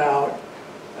scenarios about,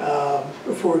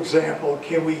 for example,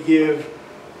 can we give,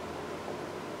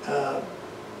 I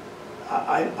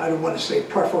don't want to say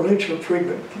preferential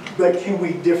treatment, but can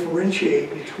we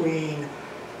differentiate between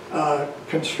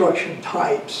construction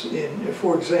types?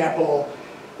 For example,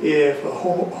 if a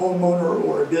homeowner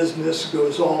or a business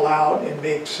goes all out and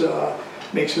makes a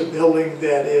building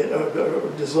that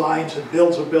designs and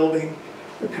builds a building,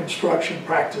 construction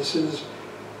practices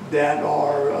that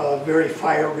are very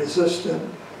fire resistant,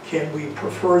 can we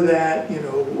prefer that?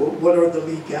 What are the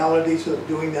legalities of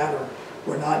doing that, or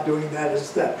we're not doing that?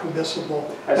 Is that permissible?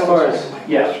 As far as,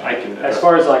 yeah, I can. As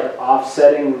far as like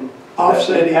offsetting.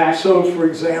 So, for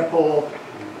example,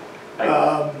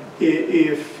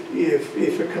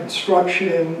 if a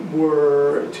construction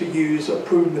were to use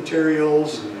approved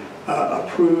materials,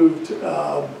 approved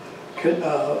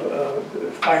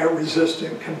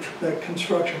fire-resistant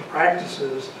construction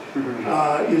practices,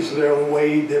 is there a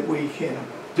way that we can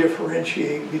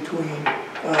differentiate between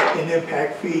an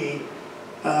impact fee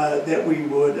that we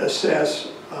would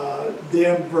assess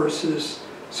them versus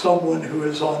someone who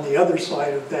is on the other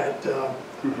side of that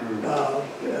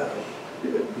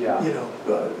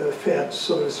fence,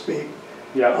 so to speak?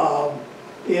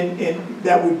 And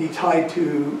that would be tied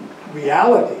to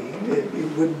reality. It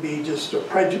wouldn't be just a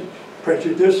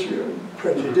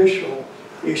prejudicial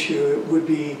issue. It would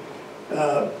be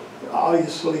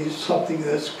obviously something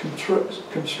that's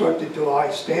constructed to a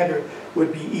high standard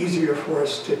would be easier for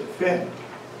us to defend.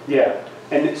 Yeah,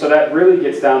 and so that really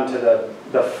gets down to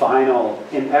the final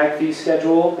impact fee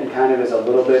schedule, and kind of is a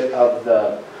little bit of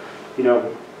the,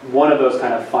 one of those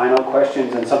kind of final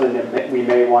questions, and something that we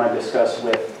may want to discuss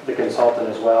with the consultant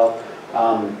as well.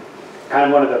 Kind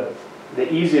of one of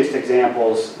the easiest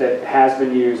examples that has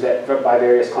been used by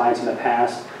various clients in the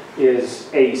past is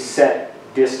a set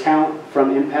discount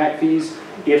from impact fees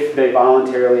if they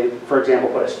voluntarily, for example,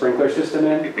 put a sprinkler system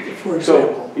in. For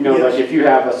example, like if you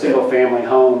have a single family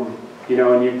home,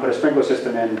 and you put a sprinkler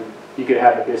system in, you could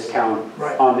have a discount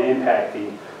on the impact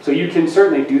fee. So you can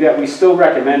certainly do that. We still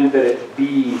recommend that it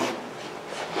be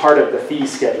part of the fee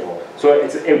schedule. So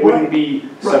it wouldn't be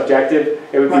subjective.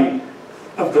 It would be,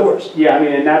 of course. Yeah, I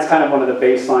mean, and that's kind of one of the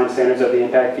baseline standards of the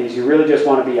impact fees. You really just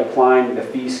want to be applying the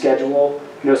fee schedule,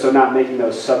 so not making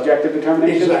those subjective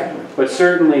determinations. Exactly. But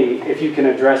certainly, if you can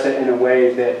address it in a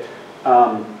way that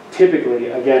typically,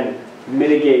 again,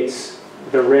 mitigates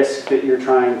the risk that you're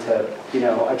trying to,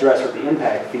 address with the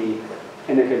impact fee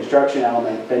in the construction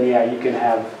element, then yeah, you can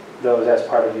have those as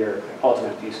part of your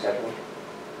ultimate fee schedule.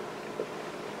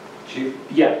 Chief?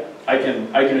 Yeah, I can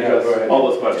address all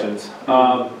those questions.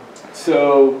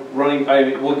 So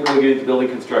we'll get into building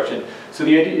construction. So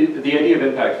the idea of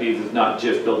impact fees is not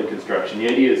just building construction. The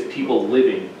idea is people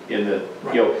living in the,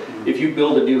 if you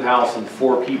build a new house and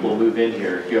 4 people move in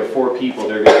here, if you have 4 people,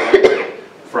 they're going to benefit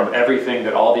from everything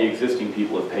that all the existing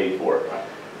people have paid for.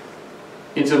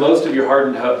 And so most of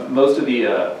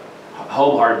the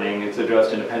home hardening is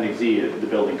addressed in Appendix Z of the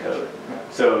building code.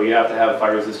 So you have to have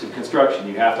fire-resistant construction.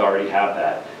 You have to already have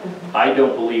that. I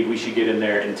don't believe we should get in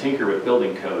there and tinker with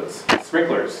building codes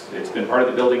sprinklers. It's been part of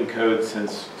the building code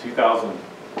since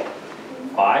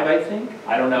 2005, I think.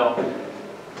 I don't know.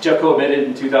 Jeffco admitted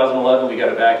in 2011, we got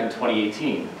it back in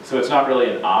 2018. So it's not really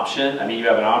an option. I mean, you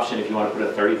have an option if you want to put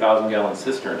a 30,000 gallon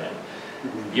cistern in.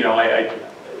 You know,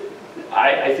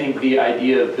 I think the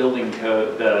idea of building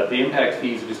code, the impact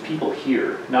fees are just people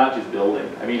here, not just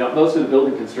building. I mean, most of the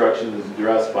building construction is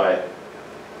addressed by,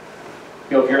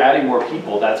 you know, if you're adding more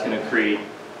people, that's going to create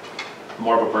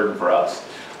more of a burden for us.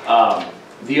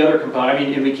 The other component, I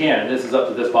mean, and we can, and this is up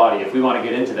to this body if we want to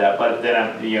get into that, but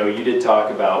then, you know, you did talk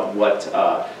about what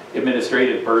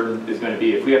administrative burden is going to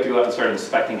be. If we have to go out and start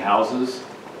inspecting houses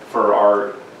for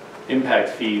our impact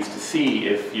fees to see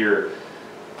if you're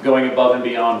going above and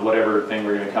beyond whatever thing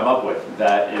we're going to come up with,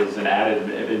 that is an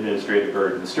added administrative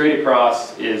burden. Straight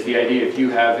across is the idea if you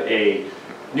have a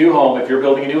new home, if you're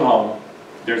building a new home,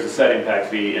 there's a set impact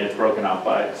fee and it's broken out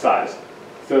by size.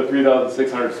 So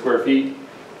 3,600 square feet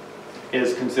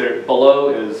is considered, below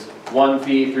is 1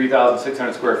 fee,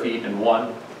 3,600 square feet, and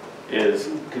 1 is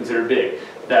considered big.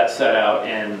 That's set out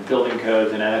in building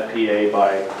codes and NFPA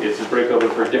by, it's a breakover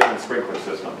for different sprinkler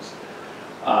systems.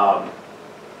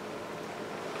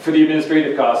 For the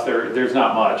administrative costs, there's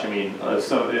not much. I mean, I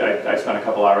spent a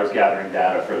couple hours gathering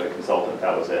data for the consultant,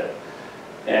 that was it.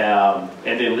 And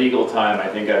in legal time, I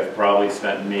think I've probably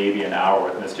spent maybe an hour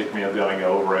with Mr. Camille going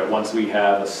over it. Once we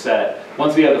have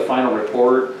the final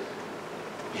report,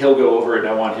 he'll go over it, and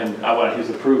I want his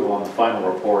approval on the final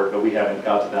report, but we haven't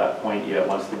got to that point yet.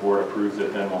 Once the board approves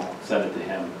it, then we'll send it to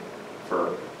him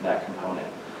for that component.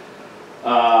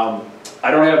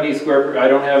 I don't have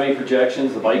any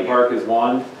projections. The bike park is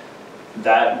one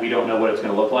that we don't know what it's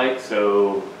going to look like.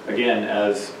 So again,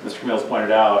 as Mr. Camille's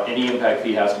pointed out, any impact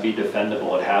fee has to be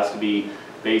defendable. It has to be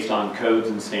based on codes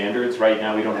and standards. Right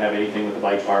now, we don't have anything with the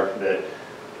bike park that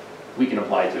we can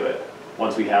apply to it.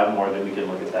 Once we have more, then we can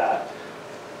look at that.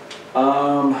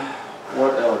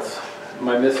 What else? Am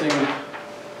I missing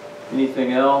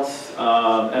anything else?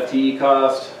 FTE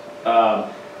cost.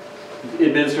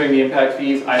 Administering the impact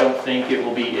fees, I don't think it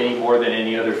will be any more than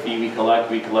any other fee we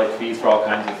collect. We collect fees for all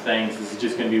kinds of things. This is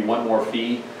just going to be one more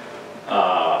fee.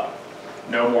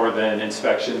 No more than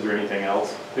inspections or anything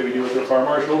else that we do with the fire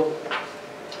marshal.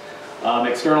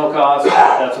 External costs,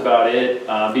 that's about it.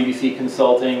 BBC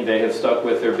Consulting, they have stuck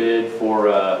with their bid for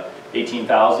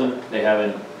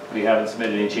 $18,000. We haven't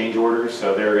submitted any change orders,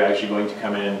 so they're actually going to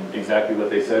come in exactly what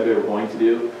they said they were going to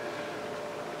do.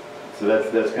 So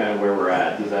that's kind of where we're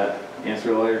at. Does that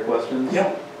answer all your questions?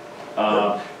 Yeah.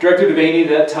 Director Devaney,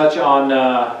 did that touch on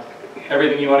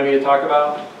everything you wanted me to talk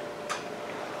about?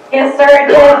 Yes, sir, it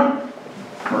did.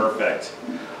 Perfect.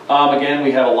 Again,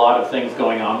 we have a lot of things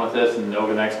going on with this, and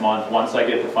over the next month, once I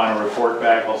get the final report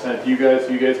back, I'll send it to you guys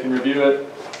so you guys can review it.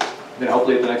 Then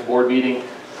hopefully at the next board meeting,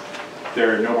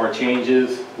 there are no more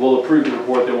changes. We'll approve the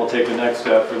report, then we'll take the next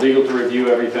step for legal to review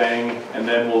everything, and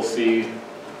then we'll see.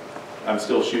 I'm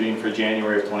still shooting for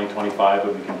January of 2025,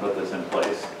 but we can put this in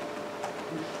place.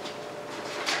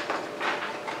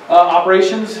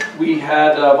 Operations, we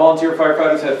had volunteer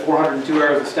firefighters had 402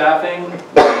 hours of staffing,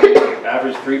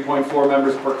 average 3.4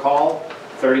 members per call,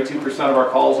 32% of our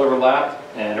calls overlapped,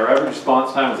 and our average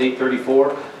response time was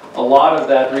 8:34. A lot of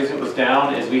that reason it was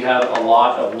down is we had a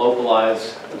lot of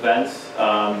localized events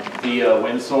via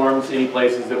windstorms, any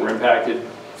places that were impacted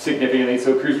significantly,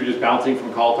 so crews were just bouncing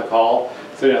from call to call,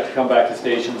 so they have to come back to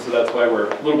station, so that's why we're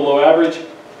a little below average.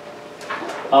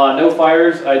 No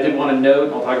fires, I did want to note,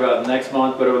 and I'll talk about it next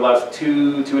month, but over the last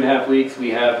two and a half weeks, we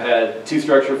have had 2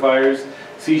 structure fires.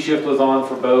 C-Shift was on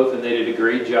for both, and they did a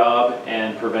great job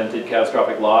and prevented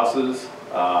catastrophic losses.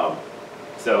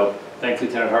 So thanks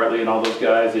Lieutenant Hartley and all those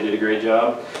guys, they did a great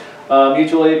job.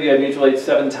 Mutual aid, we had mutual aid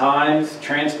 7 times.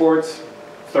 Transports,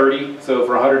 30, so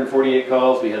for 148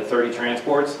 calls, we had 30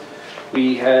 transports.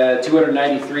 We had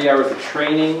 293 hours of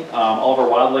training, all of our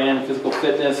wildland physical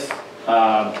fitness,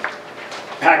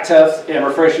 pack tests and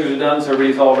refreshers are done, so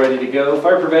everybody's all ready to go.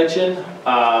 Fire prevention,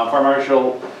 Fire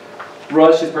Marshal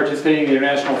Rush is participating in the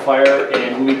International Fire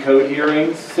and Movie Code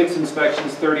hearings, 6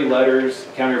 inspections, 30 letters,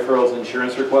 county referrals,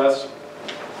 insurance requests.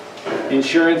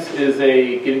 Insurance is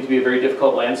getting to be a very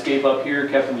difficult landscape up here.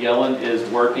 Captain Yellen is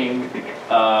working.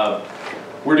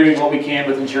 We're doing what we can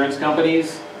with insurance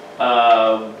companies.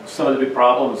 Some of the big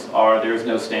problems are there's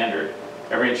no standard.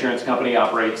 Every insurance company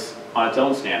operates on its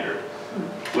own standard,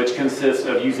 which consists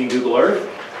of using Google Earth,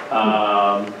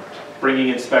 bringing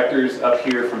inspectors up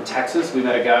here from Texas. We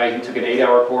met a guy who took an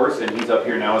 8-hour course, and he's up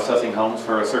here now assessing homes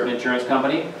for a certain insurance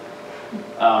company.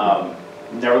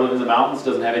 Never lived in the mountains,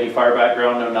 doesn't have any fire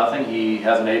background, no nothing. He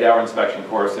has an 8-hour inspection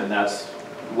course, and that's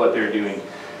what they're doing.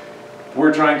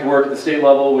 We're trying to work at the state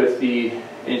level with the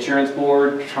Insurance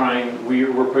board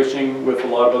we're pushing with a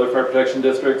lot of other fire protection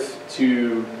districts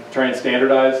to try and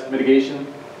standardize mitigation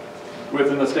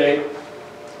within the state,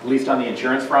 at least on the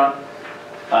insurance front.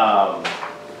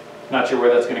 Not sure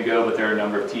where that's going to go, but there are a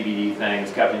number of TBD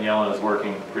things. Captain Yellen is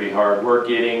working pretty hard. We're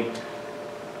getting,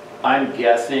 I'm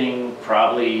guessing,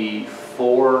 probably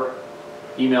 4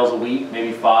 emails a week,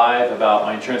 maybe 5, about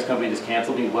my insurance company just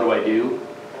canceled me, what do I do?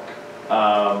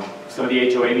 Some of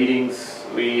the HOA meetings,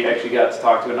 we actually got to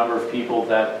talk to a number of people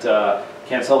that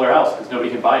can't sell their house because nobody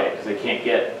can buy it because they can't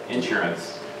get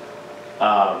insurance.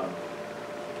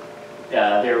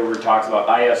 There were talks about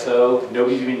ISO.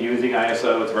 Nobody's even using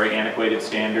ISO. It's a very antiquated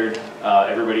standard.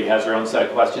 Everybody has their own set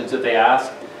of questions that they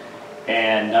ask,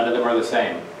 and none of them are the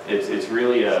same. It's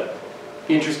really a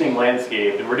interesting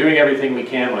landscape, and we're doing everything we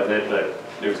can with it, but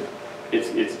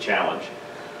it's a challenge.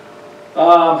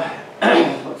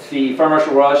 Let's see, Fire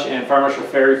Marshal Rush and Fire Marshal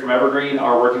Ferry from Evergreen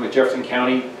are working with Jefferson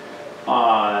County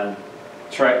on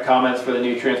comments for the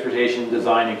new Transportation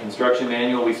Design and Construction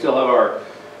Manual. We still have our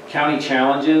county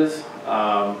challenges.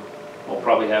 We'll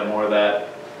probably have more of that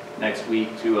next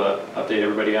week to update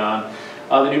everybody on.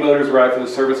 The new motors arrived for the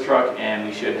service truck, and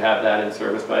we should have that in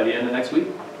service by the end of next week.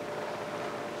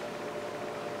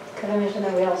 Could I mention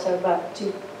that we also bought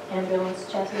 2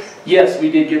 ambulance chassis? Yes,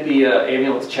 we did get the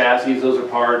ambulance chassis. Those are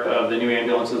part of the new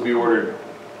ambulances we ordered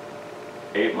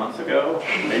 8 months ago,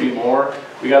 maybe more.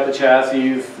 We got the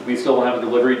chassis. We still don't have a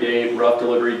delivery date, rough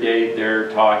delivery date. They're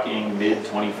talking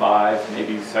mid-25,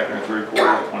 maybe second or third quarter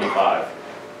of 25.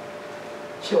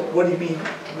 So what do you mean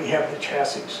we have the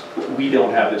chassis? We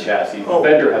don't have the chassis. Oh. The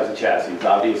vendor has the chassis.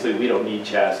 Obviously, we don't need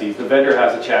chassis. The vendor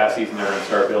has the chassis, and they're going to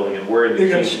start building, and we're in the queue.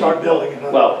 They're going to start building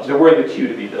another. Well, we're in the queue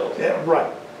to be built. Yeah,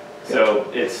 right. So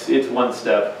it's one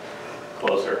step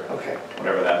closer. Okay.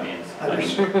 Whatever that means.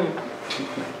 Understood.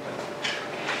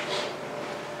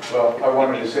 Well, I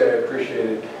wanted to say I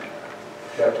appreciated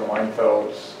Captain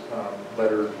Weinfeld's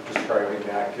letter describing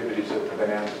the activities at the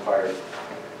Bonanza Fire.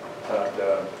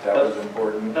 That was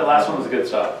important. That last one was a good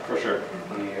stop, for sure.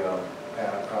 And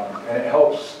it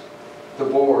helps the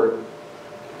board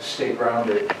stay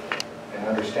grounded and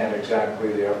understand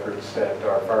exactly the efforts that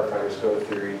our firefighters go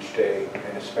through each day,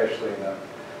 and especially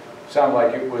sound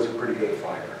like it was a pretty good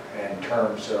fire in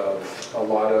terms of a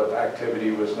lot of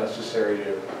activity was necessary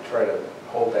to try to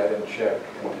hold that in check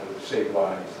and to save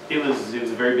lives. It was a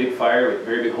very big fire with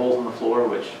very big holes in the floor,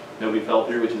 which nobody fell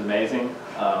through, which is amazing.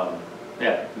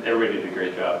 Yeah, everybody did a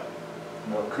great job.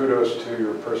 No, kudos to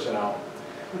your personnel.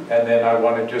 And then I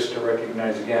wanted just to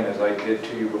recognize again, as I did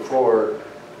to you before,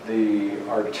 the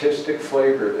artistic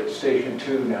flavor that Station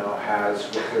 2 now has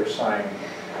with their sign.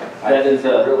 That is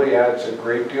really adds a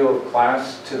great deal of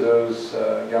class to those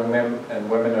young men and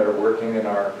women that are working in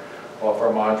our welfare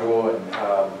module.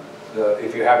 And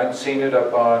if you haven't seen it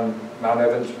up on Mount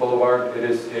Evans Boulevard, it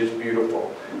is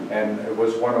beautiful. And it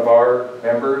was one of our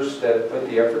members that put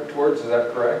the effort towards, is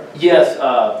that correct? Yes,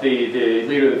 the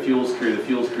leader of the fuels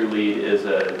crew lead is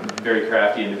a very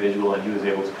crafty individual, and he was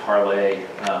able to parlay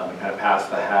and kind of pass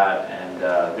the hat, and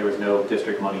there was no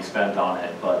district money spent on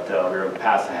it, but we were able to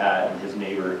pass the hat, and his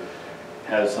neighbor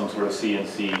has some sort of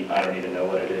CNC, I don't even know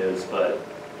what it is, but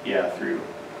yeah, through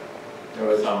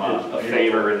a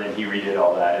favor, and then he redid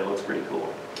all that. It looks pretty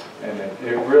cool. And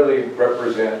it really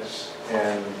represents,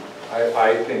 and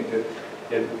I think that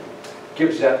it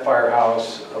gives that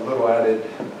firehouse a little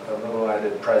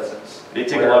added presence. They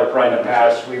take a lot of pride in the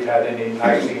past. We've had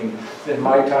I've seen in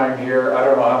my time here, I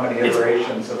don't know how many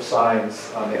iterations of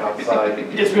signs on the outside.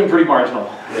 It's been pretty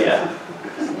marginal. Yeah.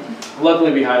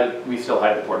 Luckily, we still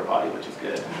hide the porta potty, which is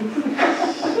good.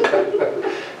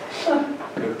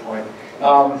 Good point.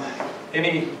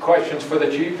 Any questions for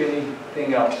the chief?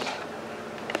 Anything else?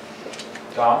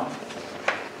 Tom?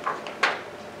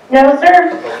 No,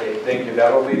 sir. Okay, thank you.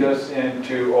 That'll lead us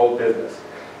into old business.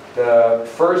 The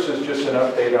first is just an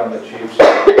update on the chief's.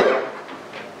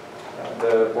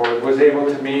 The board was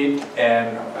able to meet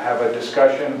and have a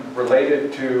discussion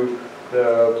related to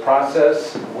the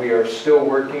process. We are still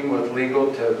working with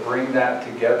legal to bring that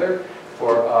together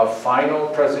for a final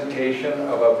presentation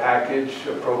of a package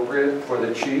appropriate for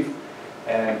the chief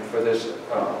and for this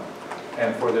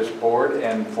board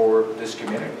and for this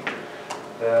community.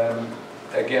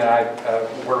 Again,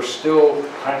 we're still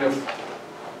kind of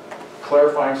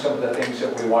clarifying some of the things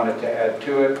that we wanted to add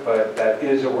to it, but that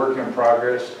is a work in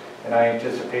progress, and I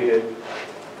anticipated,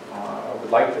 I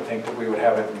would like to think that we would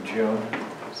have it in June.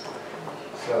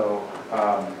 So,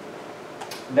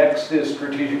 next is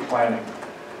strategic planning.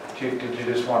 Chief, did you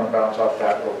just want to bounce off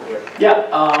that real quick? Yeah,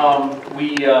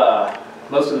 we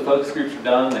Most of the focus groups are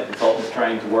done. The consultant's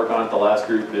trying to work on it. The last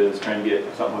group is trying to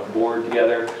get something with the board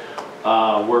together.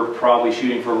 We're probably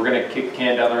shooting for, we're going to kick the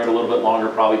can down the road a little bit longer,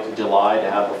 probably to July,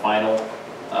 to have the final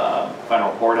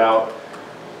report out.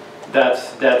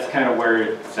 That's kind of where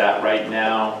it's at right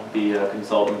now. The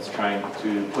consultant's trying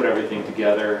to put everything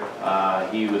together.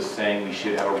 He was saying we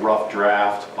should have a rough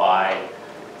draft by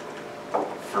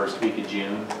first week of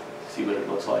June, see what it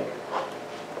looks like.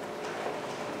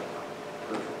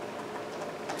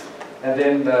 And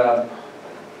then,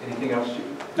 anything else?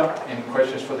 No. Any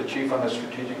questions for the chief on the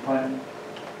strategic plan?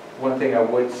 One thing I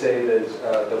would say is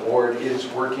the board is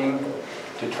working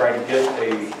to try to get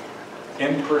a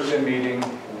in-person meeting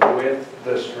with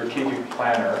the strategic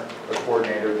planner, the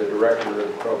coordinator, the director of the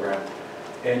program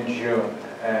in June.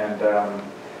 And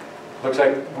looks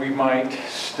like we might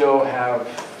still have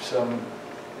some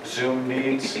Zoom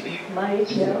needs. Might,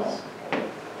 yes.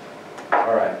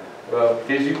 All right. Well,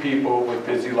 busy people with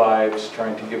busy lives,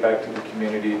 trying to get back to the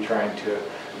community, trying to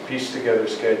piece together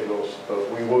schedules,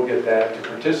 but we will get that to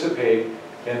participate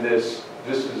in this.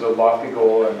 This is a lofty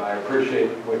goal, and I appreciate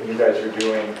what you guys are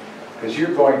doing, because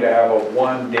you're going to have a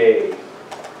one-day,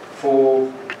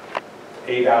 full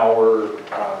 8-hour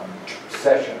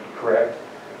session, correct,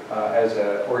 as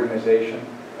an organization?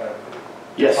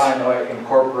 Yes. To finally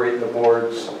incorporate the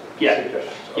board's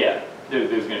suggestions. Okay. Yeah,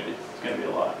 it's going to be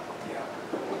a lot.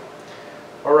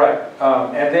 All right,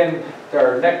 and then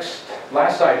our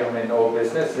last item in old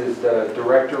business is the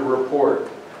director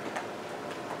report.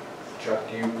 Chuck,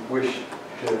 do you wish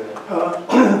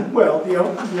to? Well, the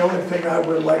only thing I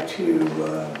would like to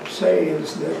say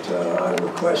is that I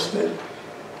request that,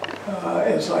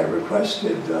 as I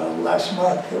requested last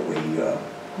month, that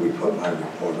we put my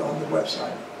report on the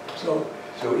website. So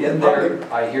in there,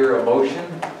 I hear a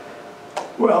motion.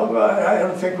 Well, I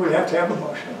don't think we have to have a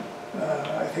motion.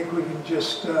 I think we can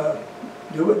just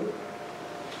do it.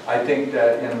 I think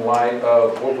that in light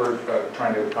of what we're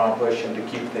trying to accomplish and to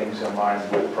keep things in line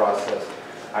with process,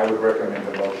 I would recommend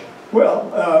a motion.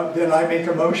 Well, then I make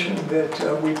a motion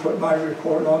that we put my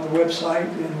report on the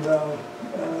website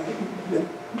in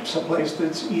someplace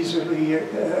that's easily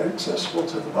accessible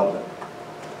to the public.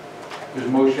 There's a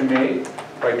motion made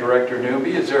by Director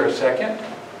Newby. Is there a second?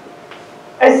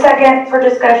 A second for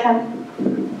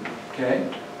discussion.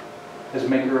 Okay. As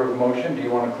maker of a motion, do you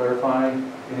want to clarify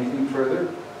anything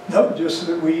further? No, just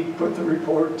that we put the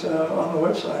report on the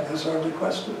website as I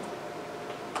requested.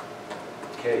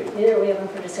 Okay. Are we open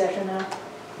for discussion now?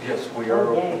 Yes, we are.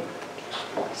 Okay.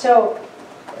 So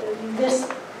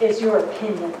this is your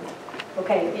opinion.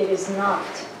 Okay, it is not.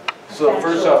 So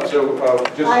first off, just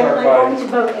I'm start going by. to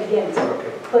vote against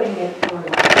putting it on the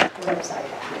website.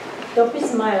 Don't be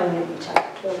smiling at me, Chuck.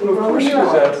 Don't be rolling your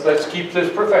eyes. Let's keep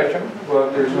this professional. Well,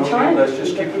 there's no need. Let's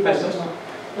just keep it business.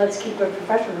 Let's keep it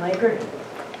professional. I agree.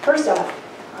 First off,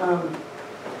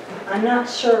 I'm not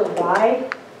sure why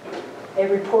a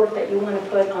report that you want to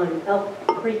put on Elk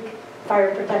Creek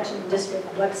Fire Protection District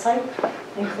website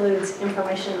includes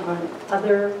information on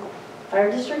other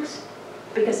fire districts,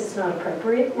 because it's not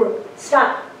appropriate.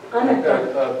 Stop. I'm not done.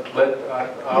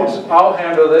 I'll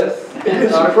handle this.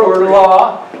 It's not a court of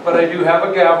law, but I do have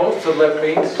a gavel, so that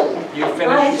means you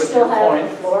finish with your point. I still have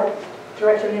the floor,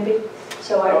 Director Nimby,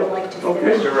 so I would like to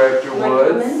finish Director my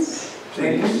Woods, comments.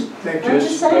 please. I'm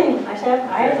just saying, I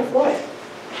have the floor.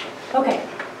 Okay,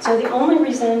 so the only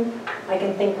reason I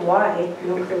can think why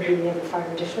you include the other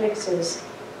fire districts is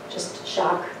just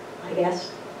shock, I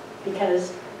guess,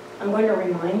 because I'm going to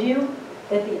remind you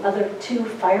that the other two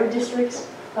fire districts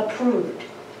approved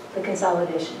the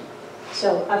consolidation.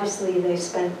 So obviously they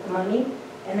spent the money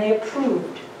and they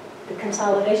approved the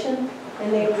consolidation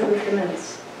and they approved the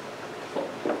minutes.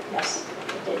 Yes,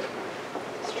 it did.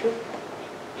 It's true.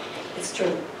 It's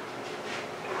true.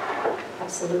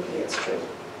 Absolutely, it's true.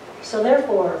 So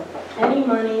therefore, any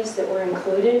monies that were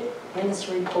included in this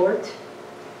report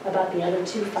about the other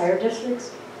two fire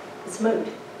districts, it's moot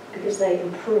because they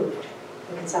improved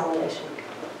the consolidation.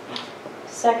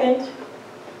 Second,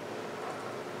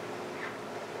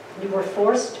 you were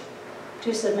forced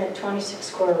to submit 26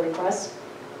 core requests.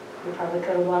 You probably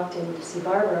could have walked in to see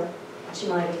Barbara, and she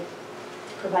might have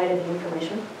provided the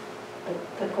information,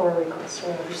 but the core requests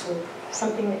were obviously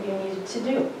something that you needed to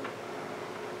do.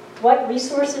 What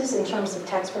resources in terms of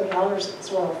taxpayer dollars as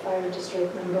well, fire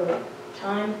district member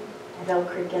time, have Elk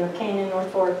Creek, Canaan, North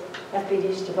Fork,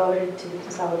 FBDs devoted to the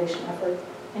consolidation effort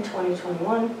in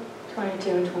 2021, 22,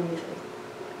 and 23?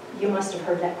 You must have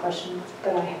heard that question,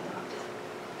 but I have not.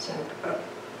 So,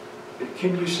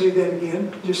 can you say that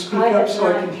again? Just speak up so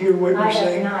I can hear what you're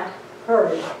saying. I have not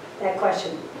heard that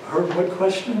question. Heard what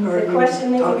question? The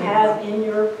question that you have in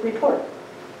your report.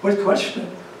 What question?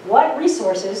 What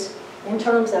resources, in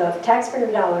terms of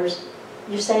taxpayer dollars,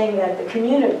 you're saying that the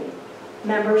community,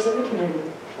 members of the community,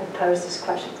 have posed this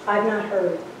question? I've not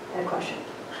heard that question,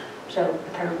 so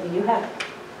apparently you have.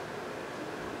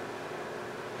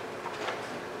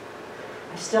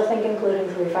 I still think including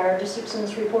 3 fire districts in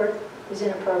this report is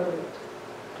inappropriate.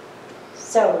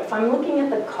 So if I'm looking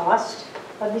at the cost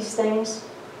of these things,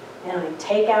 and I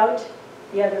take out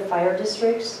the other fire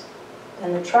districts,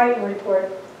 then the Triton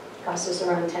report cost us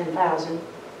around $10,000,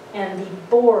 and the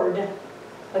board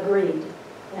agreed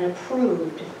and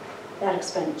approved that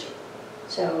expenditure.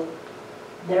 So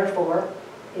therefore,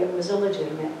 it was a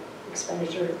legitimate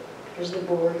expenditure because the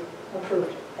board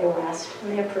approved it. They were asked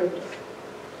and they approved it.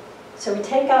 So we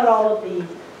take out all of the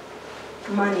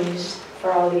monies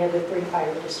for all the other 3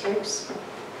 fire districts.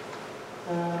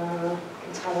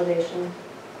 Consolidation.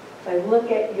 If I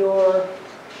look at your,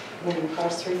 again,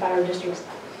 across 3 fire districts,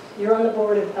 you're on the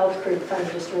board of Elk Creek Fire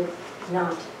District,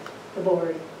 not the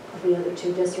board of the other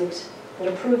 2 districts that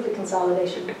approved the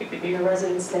consolidation, and the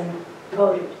residents then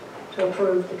voted to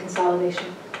approve the consolidation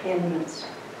and the minutes.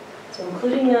 So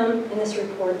including them in this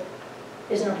report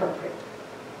isn't appropriate.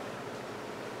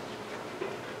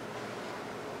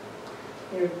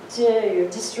 Your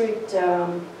district,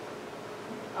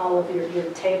 all of your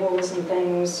tables and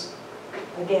things,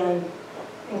 again,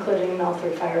 including all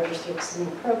 3 fire districts is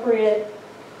inappropriate.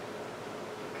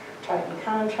 Triton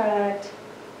contract,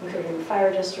 including the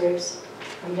fire districts.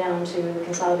 I'm down to the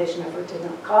consolidation effort did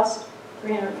not cost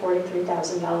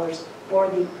 $343,000 for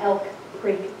the Elk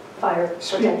Creek Fire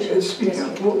Protection Speak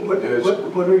up.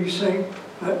 District. What are you saying?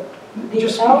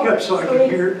 Just speak Elk up so I can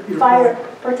Creek hear your Fire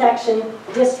point. Protection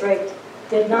District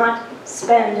did not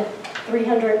spend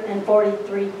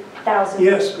 $343,000.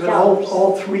 Yes, but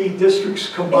all 3 districts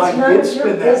combined none did of your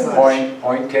spend that business. much.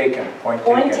 Point taken, point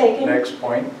Point taken. taken. Next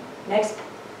point. Next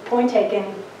point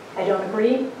taken. I don't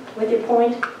agree with your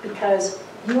point because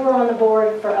you were on the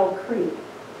board for Elk Creek,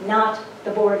 not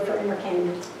the board for Inner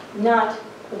Canyon, not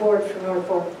the board for North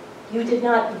Fork. You did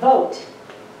not vote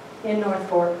in North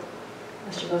Fork,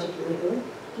 Mr. Bozak, legally.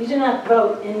 You did not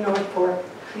vote in North Fork.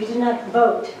 You did not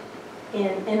vote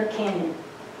in Inner Canyon.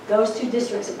 Those 2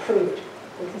 districts approved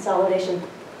the consolidation.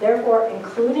 Therefore,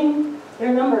 including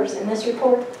their numbers in this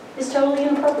report is totally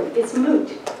inappropriate. It's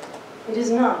moot. It is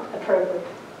not appropriate.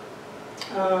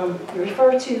 You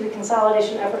refer to the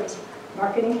consolidation efforts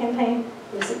marketing campaign.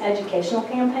 It was an educational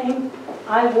campaign.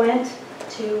 I went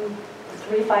to the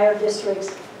 3 fire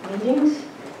districts meetings.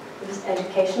 It was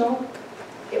educational.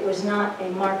 It was not a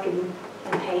marketing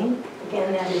campaign.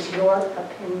 Again, that is your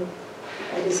opinion.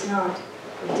 That is not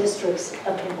the district's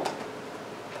opinion.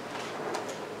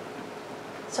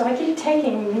 So I keep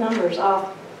taking numbers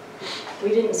off. We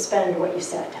didn't spend what you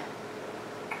said.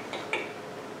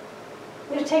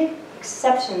 We have to take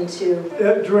exception to.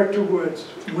 Director Woods,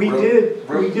 we did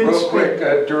Real quick,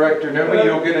 Director Newman,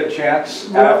 you'll get a chance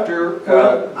well, after.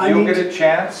 well, You'll get a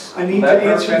chance. I need to Let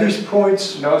her answer finish. these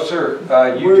points. No, sir.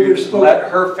 Where You they're do supposed-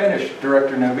 let her finish,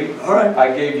 Director Newby. All right.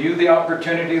 I gave you the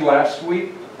opportunity last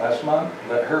month.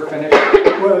 Let her finish.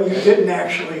 Well, you didn't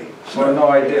actually. Well, no,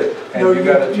 I did. And No, you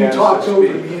got a you chance talked to over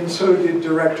speak. me, and so did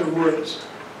Director Woods.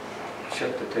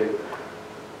 Shut the tape.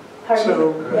 Pardon me?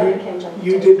 So Yeah, I can jump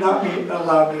you in. did not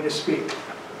allow me to speak.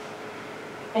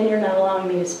 And you're not allowing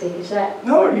me to speak. Is that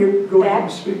No, you go ahead back,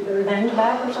 and speak. revenge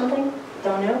back or something?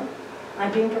 Don't know.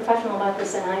 I'm being professional about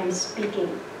this and I am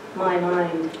speaking my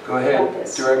mind Go about ahead,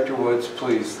 this. Director Woods,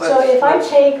 please. So if I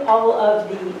take all of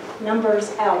the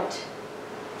numbers out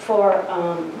for,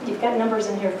 you've got numbers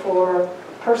in here for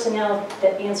personnel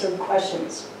that answered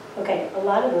questions. Okay, a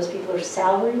lot of those people are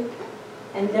salaried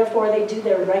and therefore they do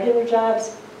their regular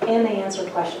jobs and they answer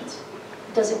questions.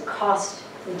 It doesn't cost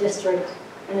the district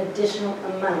an additional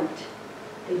amount.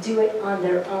 They do it on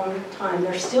their own time.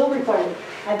 They're still required.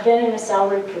 I've been in a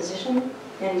salaried position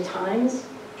many times.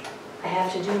 I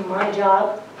have to do my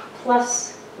job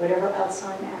plus whatever else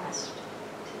I'm asked.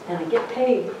 And I get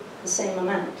paid the same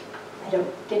amount. I don't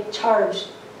get charged,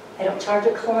 I don't charge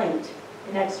a client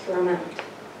an extra amount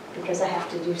because I have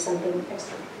to do something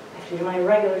extra. I have to do my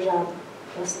regular job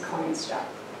plus the client's job.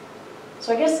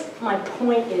 So I guess my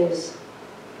point is,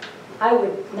 I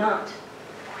would not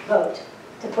vote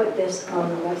to put this on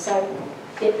the website.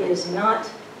 It is not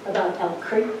about Elk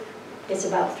Creek. It's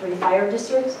about 3 fire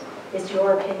districts. It's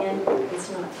your opinion. It's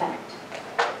not fact.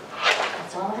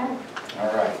 That's all I have.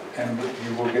 All right, and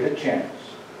you will get a chance.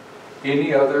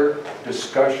 Any other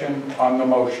discussion on the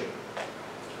motion?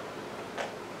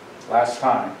 Last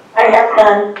time. I have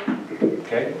none.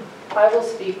 Okay, I will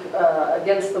speak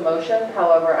against the motion.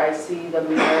 However, I see the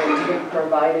merit in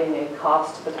providing a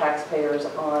cost to the taxpayers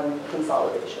on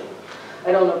consolidation.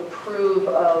 I don't approve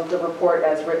of the report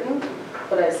as written,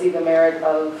 but I see the merit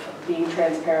of being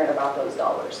transparent about those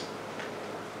dollars.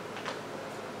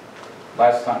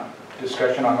 Last time,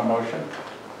 discussion on the motion.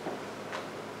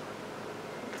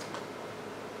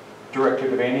 Director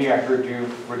Devaney, I heard you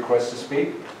request to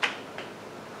speak.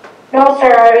 No,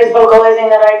 sir, I was vocalizing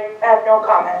that I have no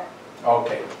comment.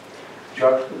 Okay.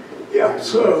 Chuck? Yeah,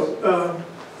 so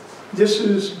this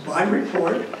is my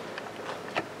report.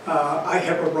 I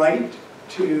have a right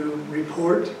to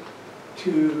report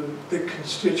to the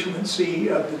constituency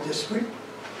of the district,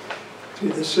 to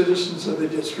the citizens of the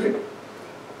district.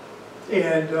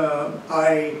 And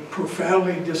I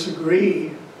profoundly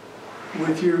disagree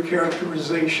with your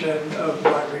characterization of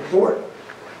my report.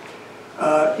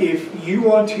 If you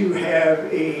want to have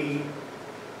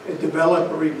develop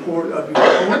a report of your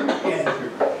own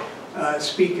and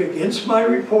speak against my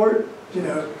report, you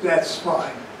know, that's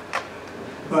fine.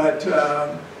 But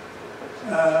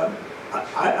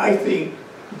I think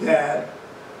that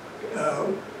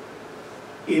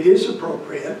it is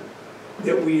appropriate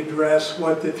that we address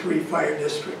what the 3 fire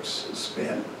districts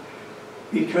spent,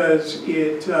 because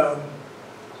it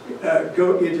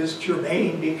is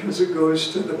germane, because it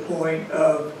goes to the point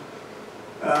of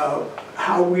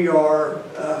how we are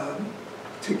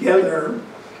together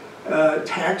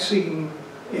taxing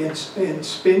and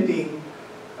spending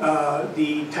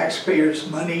the taxpayers'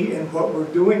 money and what we're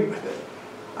doing with it.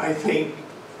 I think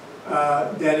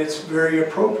that it's very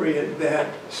appropriate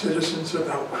that citizens of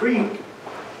Elk Creek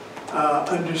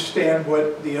understand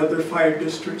what the other fire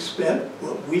districts spent,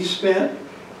 what we spent,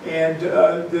 and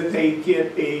that they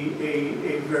get a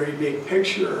very big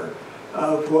picture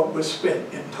of what was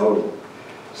spent in total.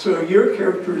 So your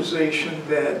characterization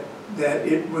that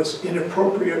it was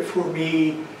inappropriate for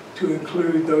me to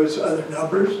include those other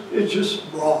numbers is just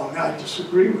wrong. I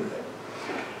disagree with it.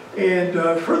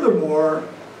 And furthermore,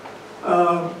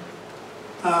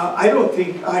 I don't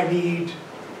think I need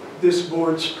this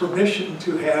board's permission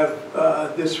to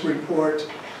have this report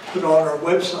put on our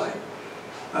website.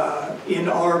 In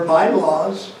our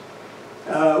bylaws,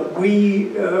 we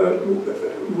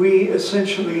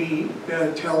essentially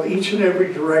tell each and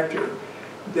every director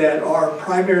that our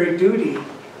primary duty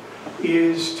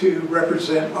is to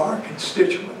represent our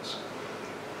constituents.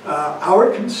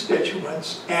 Our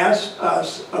constituents asked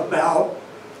us about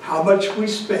how much we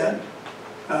spent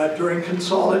during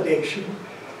consolidation,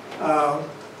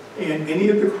 and many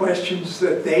of the questions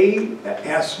that they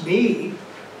asked me,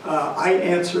 I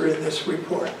answer in this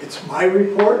report. It's my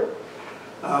report.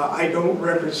 I don't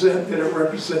represent that it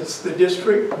represents the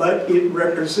district, but it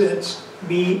represents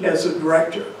me as a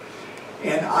director.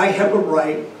 And I have a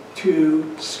right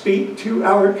to speak to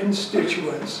our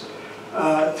constituents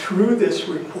through this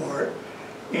report.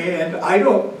 And I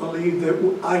don't believe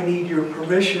that I need your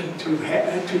permission to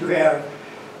have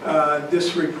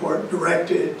this report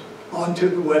directed onto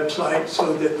the website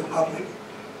so that the public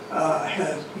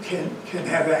can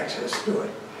have access to it.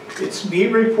 It's me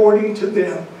reporting to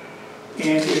them,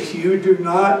 and if we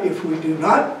do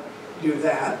not do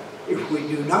that, if we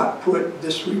do not put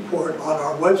this report on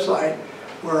our website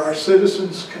where our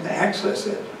citizens can access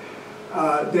it,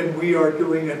 then we are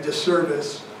doing a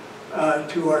disservice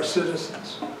to our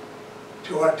citizens,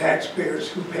 to our taxpayers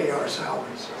who pay our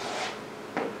salaries.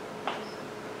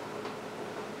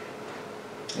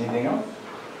 Anything else?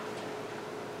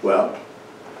 Well,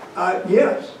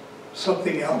 yes,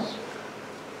 something else.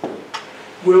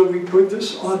 Will we put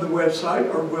this on the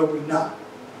website or will we not?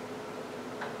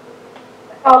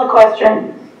 Call the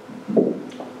question.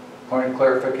 Point of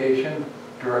clarification,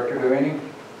 Director Devaney?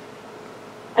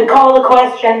 I call the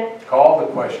question. Call the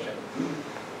question.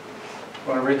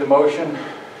 Want to read the motion,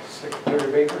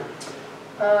 Secretary Baker?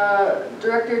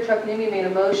 Director Chuck Newby made a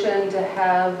motion to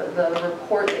have the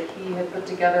report that he had put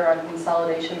together on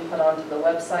consolidation put onto the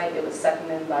website. It was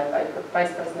seconded by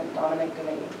Vice President Dominic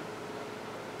Devaney.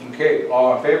 Okay,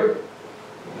 all in favor?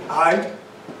 Aye.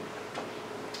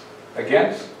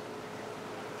 Against?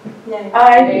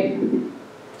 Aye.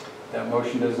 That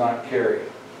motion does not carry.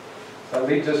 That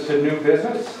leads us to new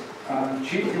business.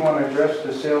 Chief, you want to address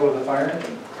the sale of the fire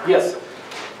engine? Yes.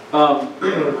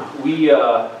 We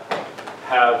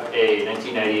have a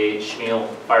 1998 Schmiel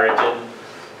fire engine.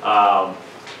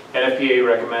 NFPA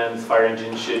recommends fire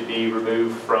engines should be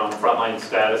removed from frontline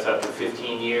status after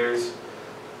 15 years.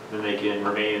 Then they can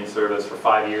remain in service for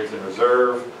 5 years in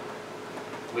reserve.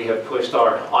 We have pushed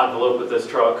our envelope with this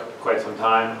truck quite some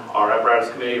time. Our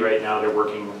apparatus committee right now, they're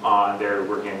working on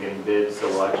getting bids, so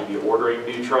we'll actually be ordering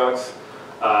new trucks.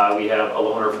 We have a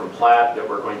loaner from Platt that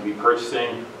we're going to be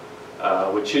purchasing,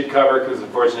 which should cover, because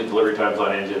unfortunately delivery times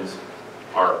on engines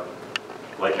are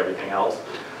like everything else.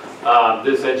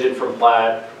 This engine from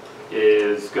Platt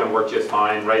is going to work just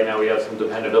fine. Right now we have some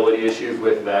dependability issues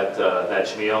with that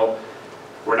Schmiel.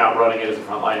 We're not running it as a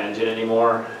frontline engine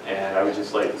anymore, and I would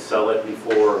just like to sell it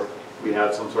before we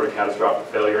have some sort of catastrophic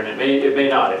failure. And it may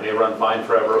not. It may run fine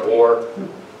forever, or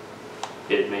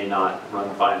it may not run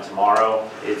fine tomorrow.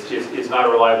 It's not a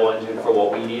reliable engine for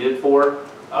what we need it for.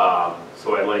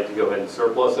 So I'd like to go ahead and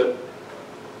surplus it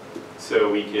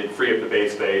so we can free up the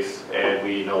base space and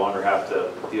we no longer have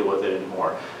to deal with it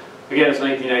anymore. Again, it's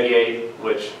 1998,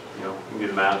 which, you know, you can do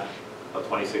the math.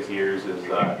 26 years is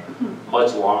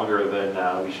much longer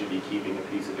than we should be keeping a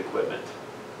piece of equipment.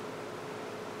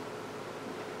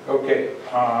 Okay.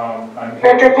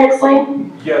 Director Pixley,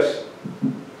 Yes.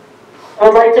 I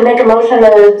would like to make a motion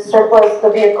to surplus the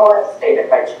vehicle as stated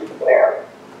by Chief Ware.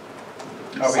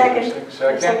 Second.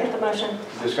 Second. The motion.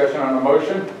 Discussion on the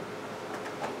motion?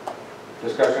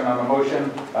 Discussion on the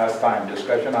motion? Last time,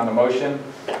 discussion on the motion?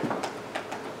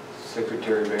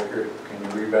 Secretary Baker, can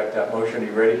you read back that motion? Are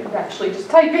you ready? I'm actually just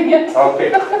typing it.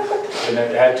 Okay. And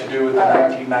it had to do with the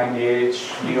 1998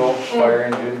 Schmiel fire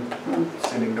engine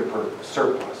sending to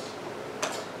surplus.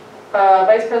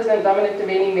 Vice President Dominic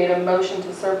Devaney made a motion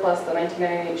to surplus the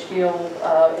 1998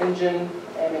 Schmiel engine,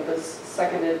 and it was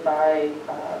seconded by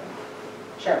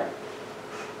Sharon.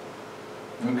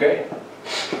 Okay.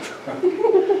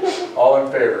 All in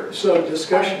favor? So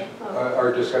discussion,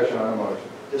 Or discussion on the motion?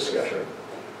 discussion.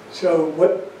 So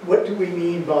what do we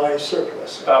mean by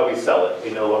surplus? We sell it.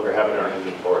 We no longer have it in our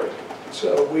inventory.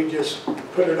 So we just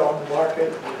put it on the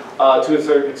market? To a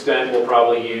certain extent, we'll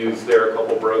probably use, there are a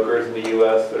couple brokers in the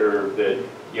U.S. that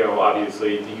you know,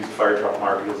 obviously the used fire truck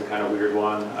market is a kind of weird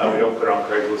one. We don't put it on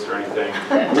Craigslist or anything.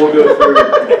 We'll go through,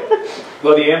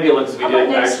 well, the ambulance we did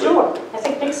actually. I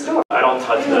think next door. I don't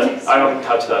touch that. I don't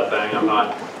touch that thing.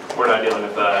 We're not dealing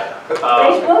with that.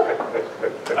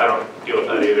 Facebook? I don't deal with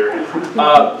that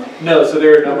either. No, so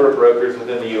there are a number of brokers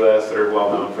within the U.S. that are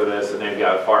well known for this, and they've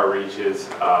got far reaches.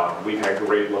 We've had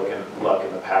great luck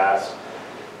in the past.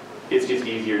 It's just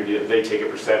easier to, they take a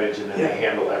percentage and then they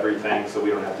handle everything, so we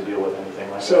don't have to deal with anything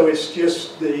like that. So it's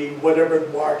just the whatever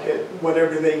market,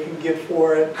 whatever they can get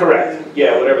for it? Correct.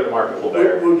 Yeah, whatever the market will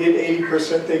bear. We'll get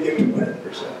 80%, they get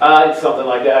 20%. It's something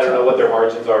like that. I don't know what their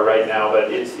margins are right now, but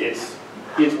it's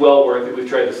well worth it. We've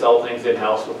tried to sell things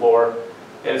in-house before,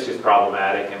 and it's just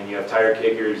problematic. I mean, you have tire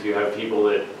kickers, you have people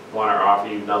that want to offer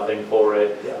you nothing for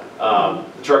it. Yeah.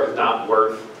 The truck is not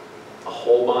worth a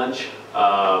whole bunch,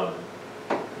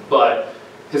 but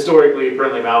historically,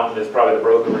 Brindley Mountain is probably the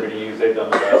broker we're going to use. They've done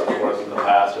the best for us in the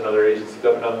past, and other agencies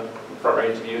up and down the front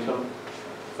range have used them,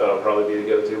 so it'll probably be the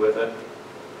go-to with it.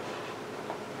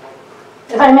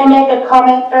 If I may make a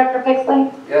comment, Director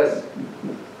Pixley? Yes.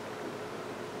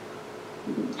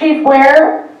 Chief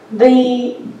Ware,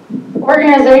 the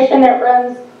organization that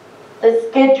runs the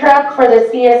skid truck for the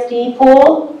CSD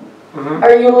pool,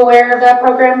 are you aware of that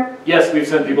program? Yes, we've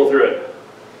sent people through it.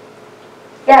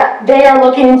 Yeah, they are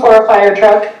looking for a fire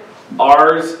truck.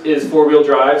 Ours is four-wheel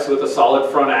drive, so with a solid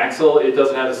front axle, it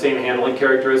doesn't have the same handling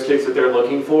characteristics that they're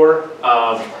looking for.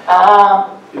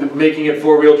 Making it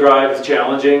four-wheel drive is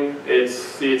challenging.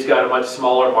 It's got a much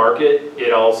smaller market.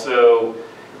 It also,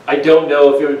 I don't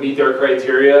know if it would meet their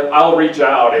criteria. I'll reach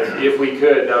out if we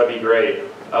could. That would be great.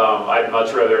 I'd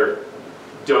much rather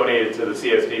donate it to the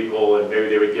CSD pool, and maybe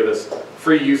they would give us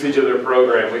free usage of their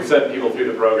program. We've sent people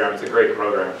through the program. It's a great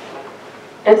program.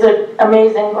 It's an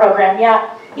amazing program,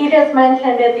 yeah. He just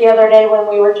mentioned it the other day when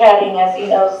we were chatting, as he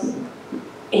knows.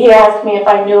 He asked me if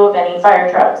I knew of any fire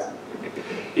trucks.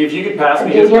 If you could pass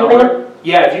me his number,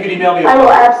 yeah, if you could email me his number. I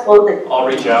will, absolutely. I'll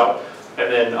reach out,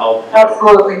 and then I'll...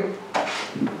 Absolutely.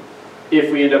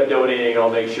 If we end up donating,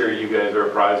 I'll make sure you guys are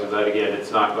apprised of that. Again,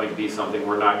 it's not going to be something,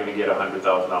 we're not going to get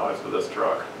 $100,000 for this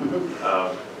truck.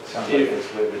 Sounds like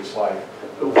it's lived its life.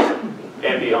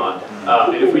 And beyond.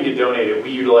 And if we could donate it, we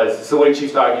utilize, so what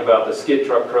she's talking about, the skid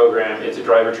truck program, it's a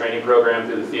driver training program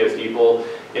through the CSD pool,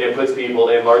 and it puts people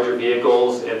in larger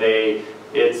vehicles, and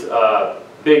it's a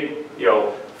big,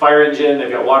 fire engine,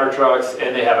 they've got water trucks,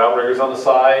 and they have outriggers on the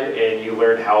side, and you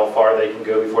learn how far they can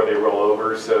go before they roll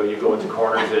over, so you go into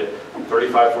corners at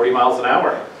 35, 40 miles an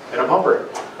hour in a bumper.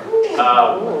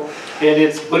 And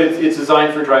it's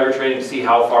designed for driver training to see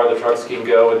how far the trucks can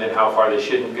go and then how far they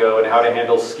shouldn't go and how to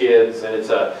handle skids. And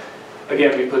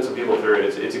again, we put some people through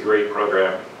it. It's a great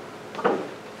program.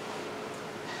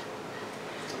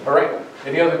 All right.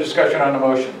 Any other discussion on the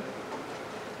motion?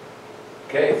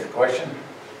 Okay, question?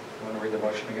 You want to read the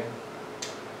motion again?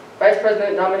 Vice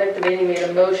President Dominic Devaney made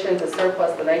a motion to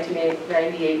surplus the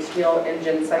 1998 Steele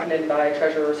engine, seconded by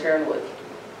Treasurer Sharon Wood.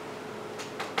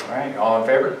 All right, all in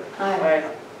favor? Aye.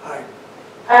 Aye.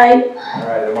 Aye. All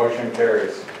right, the motion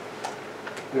carries.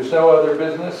 There's no other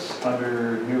business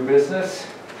under new business.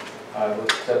 We'll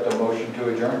accept a motion to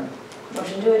adjourn.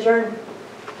 Motion to adjourn.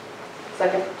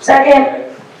 Second. Second.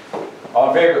 Okay. All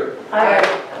in favor? Aye.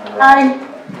 All right.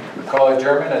 Aye. Call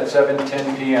adjournment at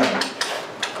 7:10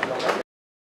 p.m.